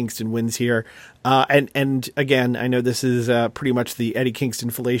feel like Kingston wins here. And again, I know this is pretty much the Eddie Kingston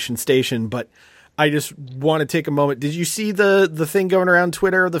fellation station, but I just want to take a moment. Did you see the thing going around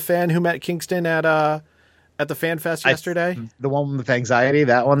Twitter of the fan who met Kingston at the Fan Fest yesterday? The one with anxiety,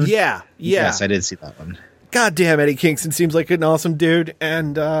 that one? Yeah. Yes, I did see that one. God damn, Eddie Kingston seems like an awesome dude,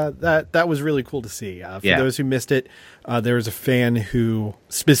 and that was really cool to see. For those who missed it, there was a fan who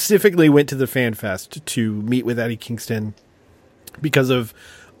specifically went to the Fan Fest to meet with Eddie Kingston because of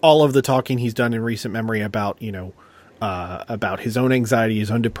all of the talking he's done in recent memory about his own anxiety,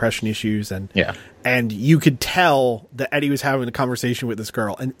 his own depression issues, and you could tell that Eddie was having a conversation with this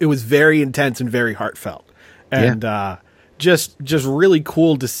girl, and it was very intense and very heartfelt, and just really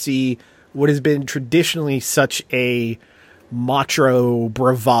cool to see what has been traditionally such a macho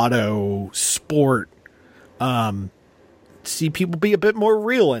bravado sport, see people be a bit more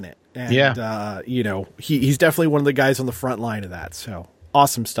real in it. And, he's definitely one of the guys on the front line of that. So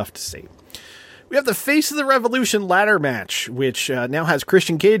awesome stuff to see. We have the Face of the Revolution ladder match, which now has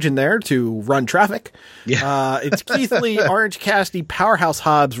Christian Cage in there to run traffic. Yeah. It's Keith Lee, Orange Cassidy, Powerhouse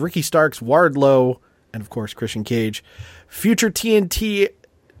Hobbs, Ricky Starks, Wardlow, and of course, Christian Cage. Future TNT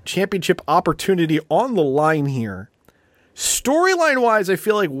championship opportunity on the line here. Storyline wise, I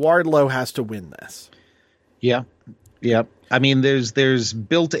feel like Wardlow has to win this. Yeah. I mean, there's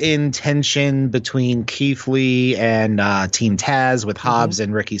built-in tension between Keith Lee and Team Taz with Hobbs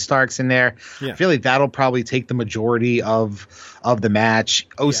and Ricky Starks in there. Yeah. I feel like that'll probably take the majority of the match.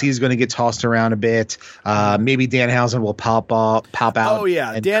 OC is going to get tossed around a bit. Maybe Danhausen will pop out. Oh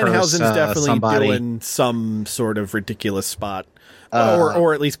yeah, Danhausen's definitely doing some sort of ridiculous spot.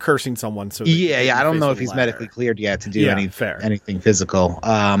 Or at least cursing someone. So I don't know if he's medically cleared yet to do anything physical.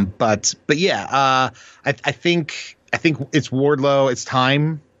 But I think it's Wardlow. It's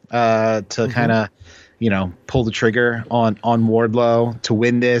time to kind of pull the trigger on Wardlow to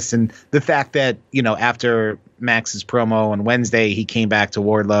win this, and the fact that after Max's promo on Wednesday, he came back to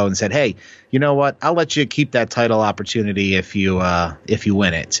Wardlow and said, "Hey, you know what? I'll let you keep that title opportunity if you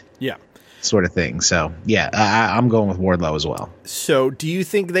win it." Yeah. Sort of thing. So I'm going with Wardlow as well. So do you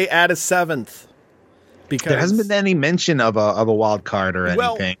think they add a seventh? Because there hasn't been any mention of a wild card or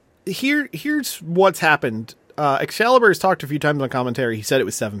anything. Here's what's happened. Excalibur has talked a few times on commentary. He said it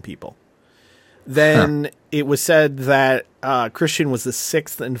was 7 people. Then it was said that Christian was the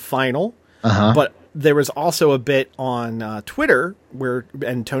 6th and final. But there was also a bit on Twitter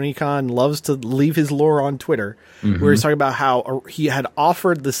and Tony Khan loves to leave his lore on Twitter, where he's talking about how he had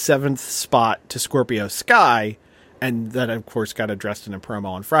offered the 7th spot to Scorpio Sky, and that, of course, got addressed in a promo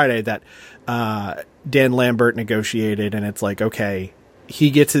on Friday that Dan Lambert negotiated, and it's like, okay,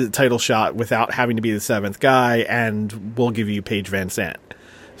 he gets a title shot without having to be the 7th guy, and we'll give you Paige Van Sant.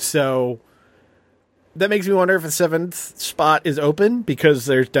 So that makes me wonder if a 7th spot is open, because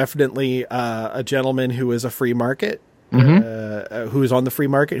there's definitely a gentleman who is a free market, who is on the free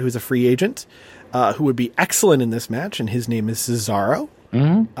market, who's a free agent, who would be excellent in this match, and his name is Cesaro.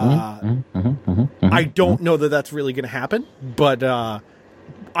 I don't know that that's really going to happen, but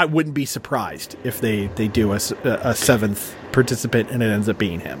I wouldn't be surprised if they do a 7th participant and it ends up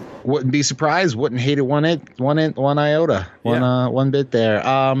being him. Wouldn't be surprised. Wouldn't hate it one iota. One bit there.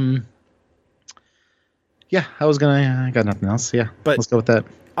 Yeah, I got nothing else. Yeah, but let's go with that.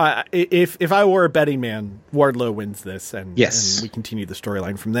 If I were a betting man, Wardlow wins this, and we continue the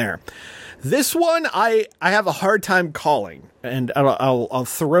storyline from there. This one, I have a hard time calling, and I'll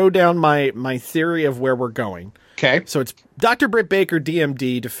throw down my theory of where we're going. Okay. So it's Dr. Britt Baker,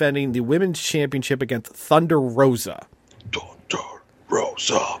 DMD, defending the Women's Championship against Thunder Rosa. Thunder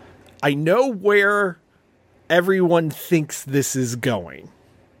Rosa. I know where everyone thinks this is going.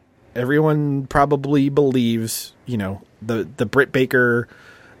 Everyone probably believes, the Britt Baker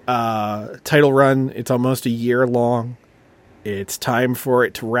title run, it's almost a year long. It's time for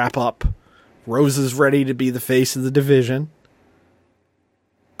it to wrap up. Rosa's ready to be the face of the division.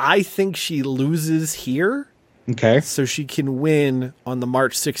 I think she loses here. Okay. So she can win on the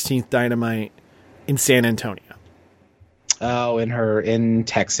March 16th Dynamite in San Antonio. Oh, in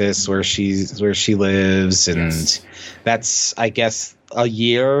Texas where she lives, and that's, I guess, a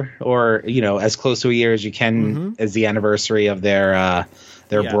year, or as close to a year as you can as the anniversary of their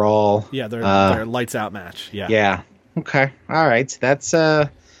brawl. Yeah, their lights out match. Yeah. Yeah. Okay. All right. That's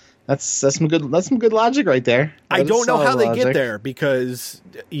some good logic right there. I don't know how they get there, because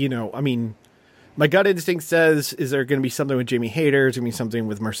my gut instinct says, is there going to be something with Jamie Hayter? Is there going to be something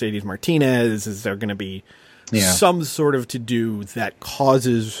with Mercedes Martinez? Is there going to be some sort of to-do that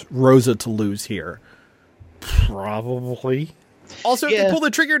causes Rosa to lose here? Probably. Also, if they pull the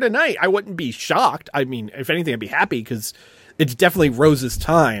trigger tonight, I wouldn't be shocked. I mean, if anything, I'd be happy, because it's definitely Rosa's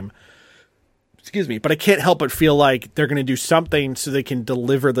time. Excuse me, but I can't help but feel like they're going to do something so they can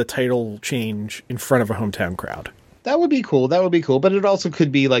deliver the title change in front of a hometown crowd. That would be cool. But it also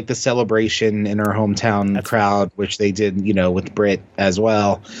could be like the celebration in her hometown crowd, which they did, with Britt as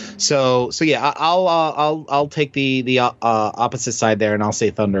well. So yeah, I'll take the opposite side there, and I'll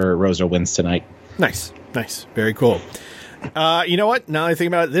say Thunder Rosa wins tonight. Nice, very cool. You know what? Now I think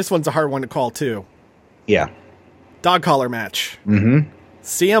about it, this one's a hard one to call too. Yeah, dog collar match.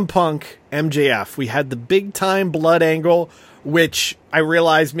 CM Punk, MJF. We had the big time blood angle, which I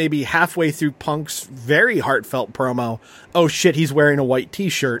realized maybe halfway through Punk's very heartfelt promo. Oh shit, he's wearing a white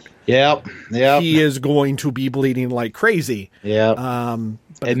t-shirt. Yep. He is going to be bleeding like crazy. Yep. And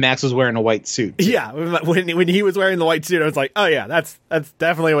Max was wearing a white suit too. Yeah. When he was wearing the white suit, I was like, oh yeah, that's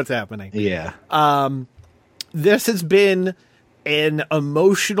definitely what's happening. Yeah. This has been an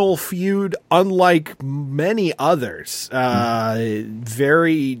emotional feud unlike many others.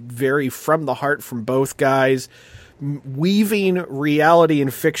 Very, very from the heart from both guys, weaving reality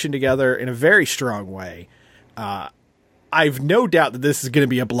and fiction together in a very strong way. I've no doubt that this is going to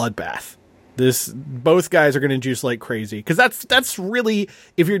be a bloodbath. Both guys are going to juice like crazy, because that's really,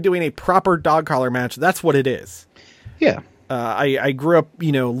 if you're doing a proper dog collar match, that's what it is. Yeah. I grew up,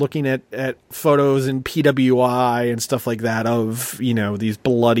 looking at photos in PWI and stuff like that of, these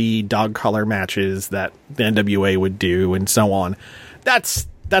bloody dog collar matches that the NWA would do and so on. That's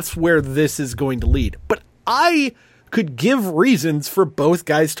where this is going to lead. But I could give reasons for both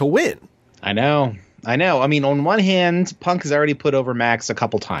guys to win. I know. I mean, on one hand, Punk has already put over Max a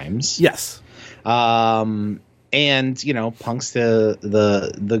couple times. Yes. And, Punk's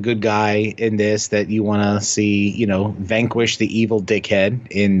the good guy in this that you want to see, vanquish the evil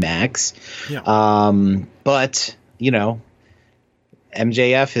dickhead in Max. Yeah. But,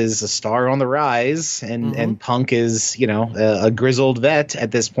 MJF is a star on the rise, and Punk is, a grizzled vet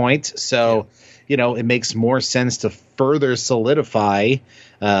at this point. So, it makes more sense to further solidify,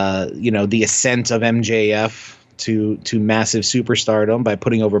 the ascent of MJF to massive superstardom by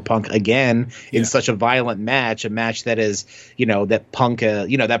putting over Punk again in such a violent match, a match that is, that Punk,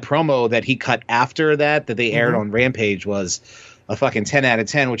 that promo that he cut after that they aired on Rampage was a fucking 10 out of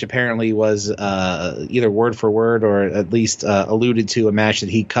 10, which apparently was either word for word or at least alluded to a match that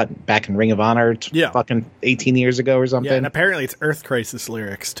he cut back in Ring of Honor fucking 18 years ago or something. Yeah, and apparently it's Earth Crisis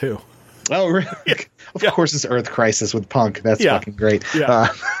lyrics too. Oh, really? Of course, it's Earth Crisis with Punk. That's fucking great. Yeah.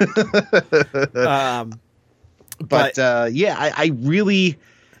 I really,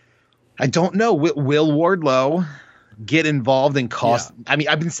 I don't know. Will Wardlow get involved and cost? Yeah. I mean,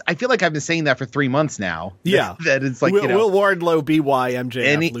 I feel like I've been saying that for 3 months now. Yeah, that it's like, will Wardlow be why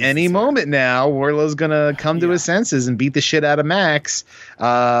MJF any moment now? Wardlow's gonna come to his senses and beat the shit out of Max.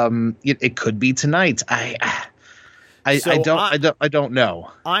 It could be tonight. I don't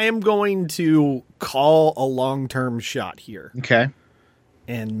know. I am going to call a long-term shot here. Okay.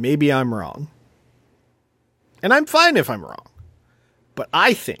 And maybe I'm wrong. And I'm fine if I'm wrong. But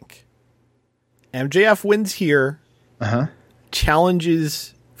I think MJF wins here.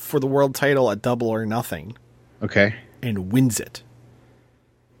 Challenges for the world title at Double or Nothing. Okay. And wins it.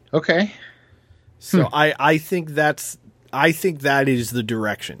 Okay. So I think that is the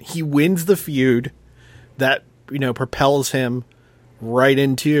direction. He wins the feud that, propels him right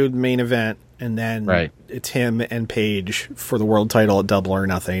into the main event, and then it's him and Paige for the world title at Double or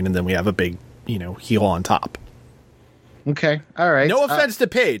Nothing, and then we have a big, heel on top. Okay. All right. No offense to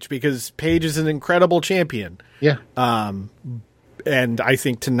Paige, because Paige is an incredible champion. Yeah. And I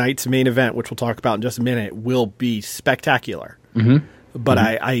think tonight's main event, which we'll talk about in just a minute, will be spectacular. But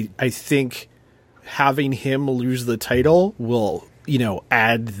I think having him lose the title will,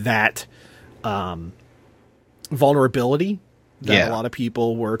 add that vulnerability that a lot of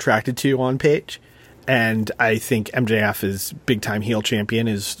people were attracted to on Paige. And I think MJF is big-time heel champion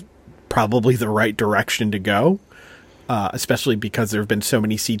is probably the right direction to go. Especially because there have been so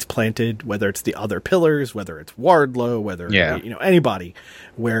many seeds planted, whether it's the other pillars, whether it's Wardlow, whether anybody,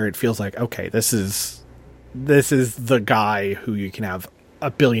 where it feels like, okay, this is the guy who you can have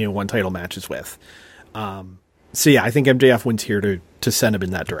 1,000,000,001 title matches with. I think MJF wins here to send him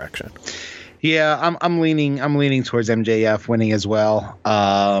in that direction. Yeah, I'm leaning towards MJF winning as well.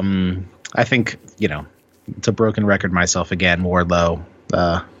 I think it's a broken record myself again. Wardlow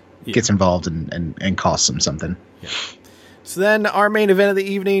gets involved and costs him something. Yeah. So then our main event of the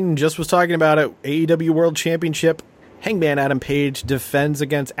evening, just was talking about it, AEW World Championship, Hangman Adam Page defends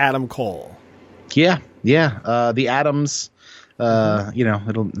against Adam Cole. Yeah. The Adams,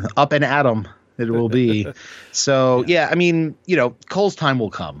 it'll up and Adam it will be. So, I mean, Cole's time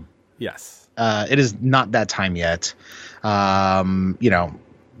will come. Yes. It is not that time yet. Page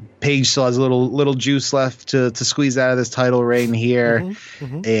still has a little juice left to squeeze out of this title reign here.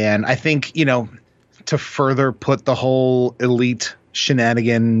 And I think, to further put the whole elite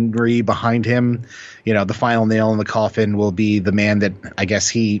shenaniganry behind him, the final nail in the coffin will be the man that I guess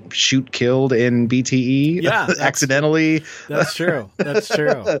he killed in BTE accidentally. That's true. That's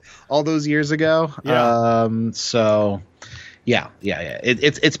true. All those years ago. Yeah.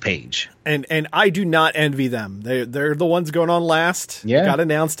 It's Page. And I do not envy them. They're the ones going on last. Yeah. Got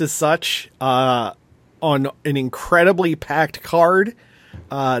announced as such on an incredibly packed card.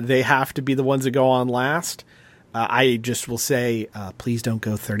 They have to be the ones that go on last. I just will say, please don't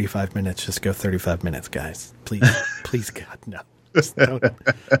go 35 minutes. Just go 35 minutes, guys. Please, please, God, no. Just don't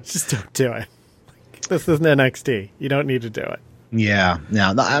do it. This isn't NXT. You don't need to do it. Yeah.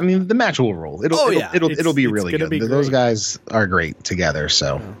 No, I mean, the match will roll. It'll be really good. Those guys are great together.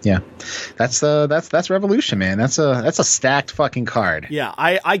 So that's Revolution, man. That's a stacked fucking card. Yeah.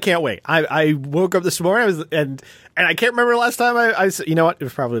 I can't wait. I woke up this morning and I can't remember the last time I you know what? It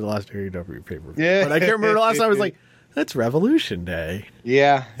was probably the last AEW paper. Yeah. But I can't remember the last time I was like, that's Revolution Day.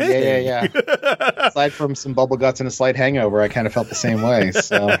 Yeah. Aside from some bubble guts and a slight hangover, I kind of felt the same way.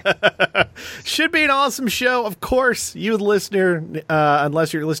 So should be an awesome show. Of course, you the listener,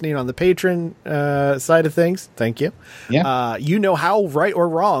 unless you're listening on the patron side of things, thank you. Yeah. You know how right or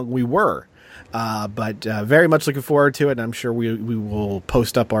wrong we were. But very much looking forward to it. And I'm sure we will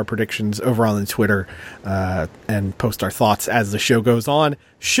post up our predictions over on the Twitter and post our thoughts as the show goes on.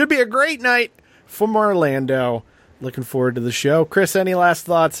 Should be a great night from Orlando. Looking forward to the show. Chris, any last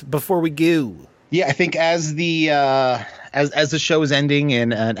thoughts before we go? Yeah, I think as the as the show is ending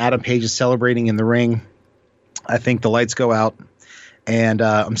and Adam Page is celebrating in the ring, I think the lights go out. And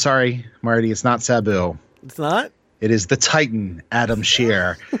I'm sorry, Marty, it's not Sabu. It's not? It is the Titan, Adam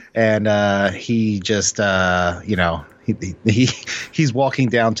Shear. And he just, he's walking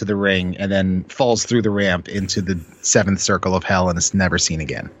down to the ring and then falls through the ramp into the seventh circle of hell and is never seen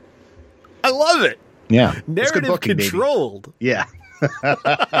again. I love it. Yeah. Narrative booking, controlled. Baby. Yeah.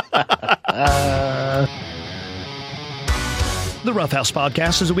 The The Rough House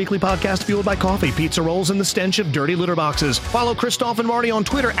Podcast is a weekly podcast fueled by coffee, pizza rolls, and the stench of dirty litter boxes. Follow Christoph and Marty on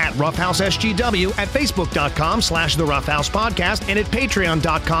Twitter at RoughHouseSGW, at Facebook.com/The Rough House Podcast, and at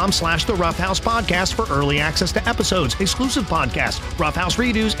Patreon.com/The Rough House Podcast for early access to episodes, exclusive podcasts, Rough House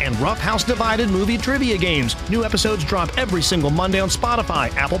redos, and Rough House Divided movie trivia games. New episodes drop every single Monday on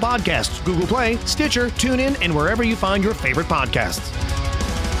Spotify, Apple Podcasts, Google Play, Stitcher, TuneIn, and wherever you find your favorite podcasts.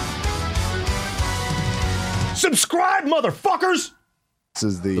 Subscribe, motherfuckers! This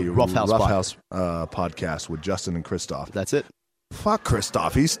is the Rough House podcast with Justin and Christoph. That's it. Fuck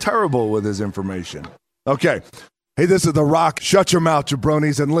Christoph. He's terrible with his information. Okay. Hey, this is The Rock. Shut your mouth,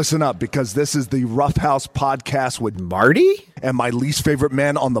 jabronis, and listen up, because this is the Rough House podcast with Marty? And my least favorite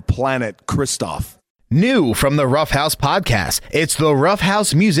man on the planet, Christoph. New from the Rough House Podcast, it's the Rough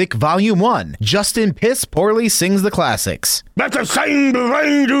House Music Volume 1. Justin Piss Poorly sings the classics. That's the same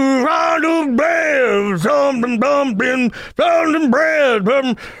rain to round of bread, something bumping, something bread,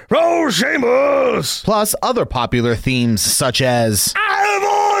 oh, shameless. Plus other popular themes such as I have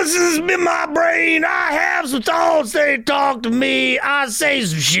voices in my brain, I have some thoughts, they talk to me, I say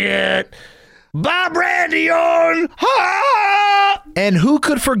some shit. Bye, Brandy on. Ha! And who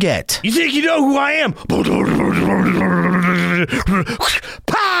could forget? You think you know who I am? Pow!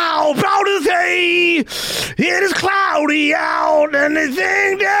 Proud to say it is cloudy out, and they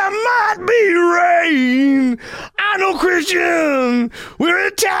think there might be rain. I know Christian, we're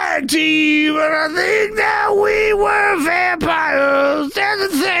a tag team, and I think that we were vampires. That's the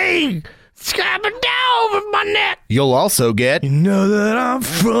thing. It's coming down over my neck. You'll also get, you know that I'm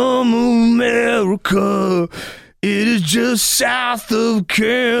from America. It is just south of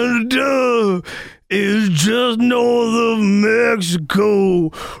Canada. It's just north of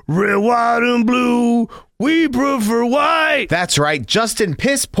Mexico. Red, white, and blue. We prefer white. That's right, Justin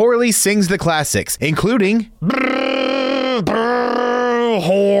Piss Poorly sings the classics, including brr, brr,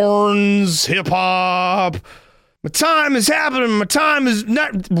 horns, hip hop. My time is happening. My time is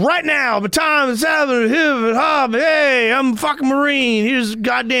not right now. My time is happening. Hip hop. Hey, I'm a fucking Marine. Here's a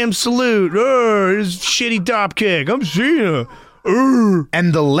goddamn salute. Here's a shitty top kick. I'm Cena.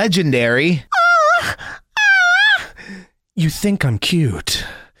 And the legendary. You think I'm cute.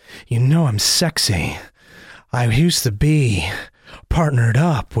 You know I'm sexy. I used to be partnered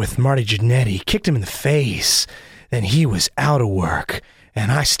up with Marty Jannetty, kicked him in the face. Then he was out of work. And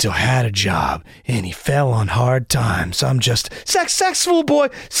I still had a job, and he fell on hard times. I'm just successful boy,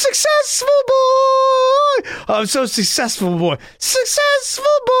 successful boy. I'm so successful boy, successful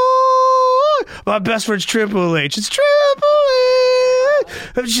boy. My best friend's Triple H. It's Triple H.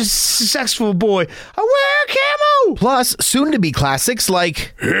 I'm just successful boy. I wear camo. Plus, soon-to-be classics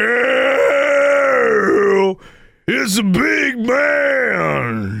like Hell, it's a big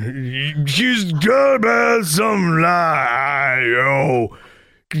man. She's got about some lie, yo.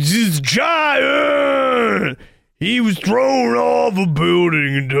 This giant. He was thrown off a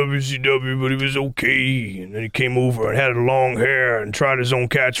building in WCW, but he was okay. And then he came over and had long hair and tried his own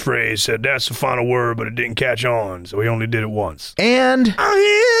catchphrase. Said, that's the final word, but it didn't catch on. So he only did it once. And I'm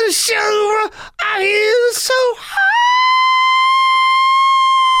here to show. I'm here so hot.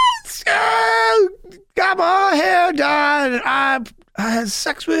 Got my hair dyed, and I had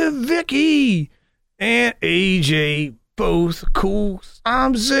sex with Vicky and AJ, both cool.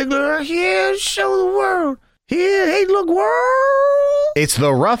 I'm Ziggler, here to show the world. Here, hey, look, world. It's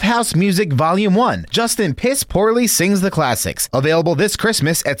the Rough House Music Volume 1. Justin Piss Poorly sings the classics. Available this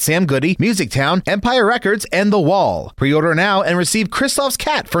Christmas at Sam Goody, Music Town, Empire Records, and The Wall. Pre-order now and receive Christoph's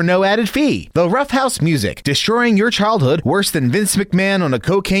cat for no added fee. The Rough House Music, destroying your childhood worse than Vince McMahon on a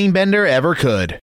cocaine bender ever could.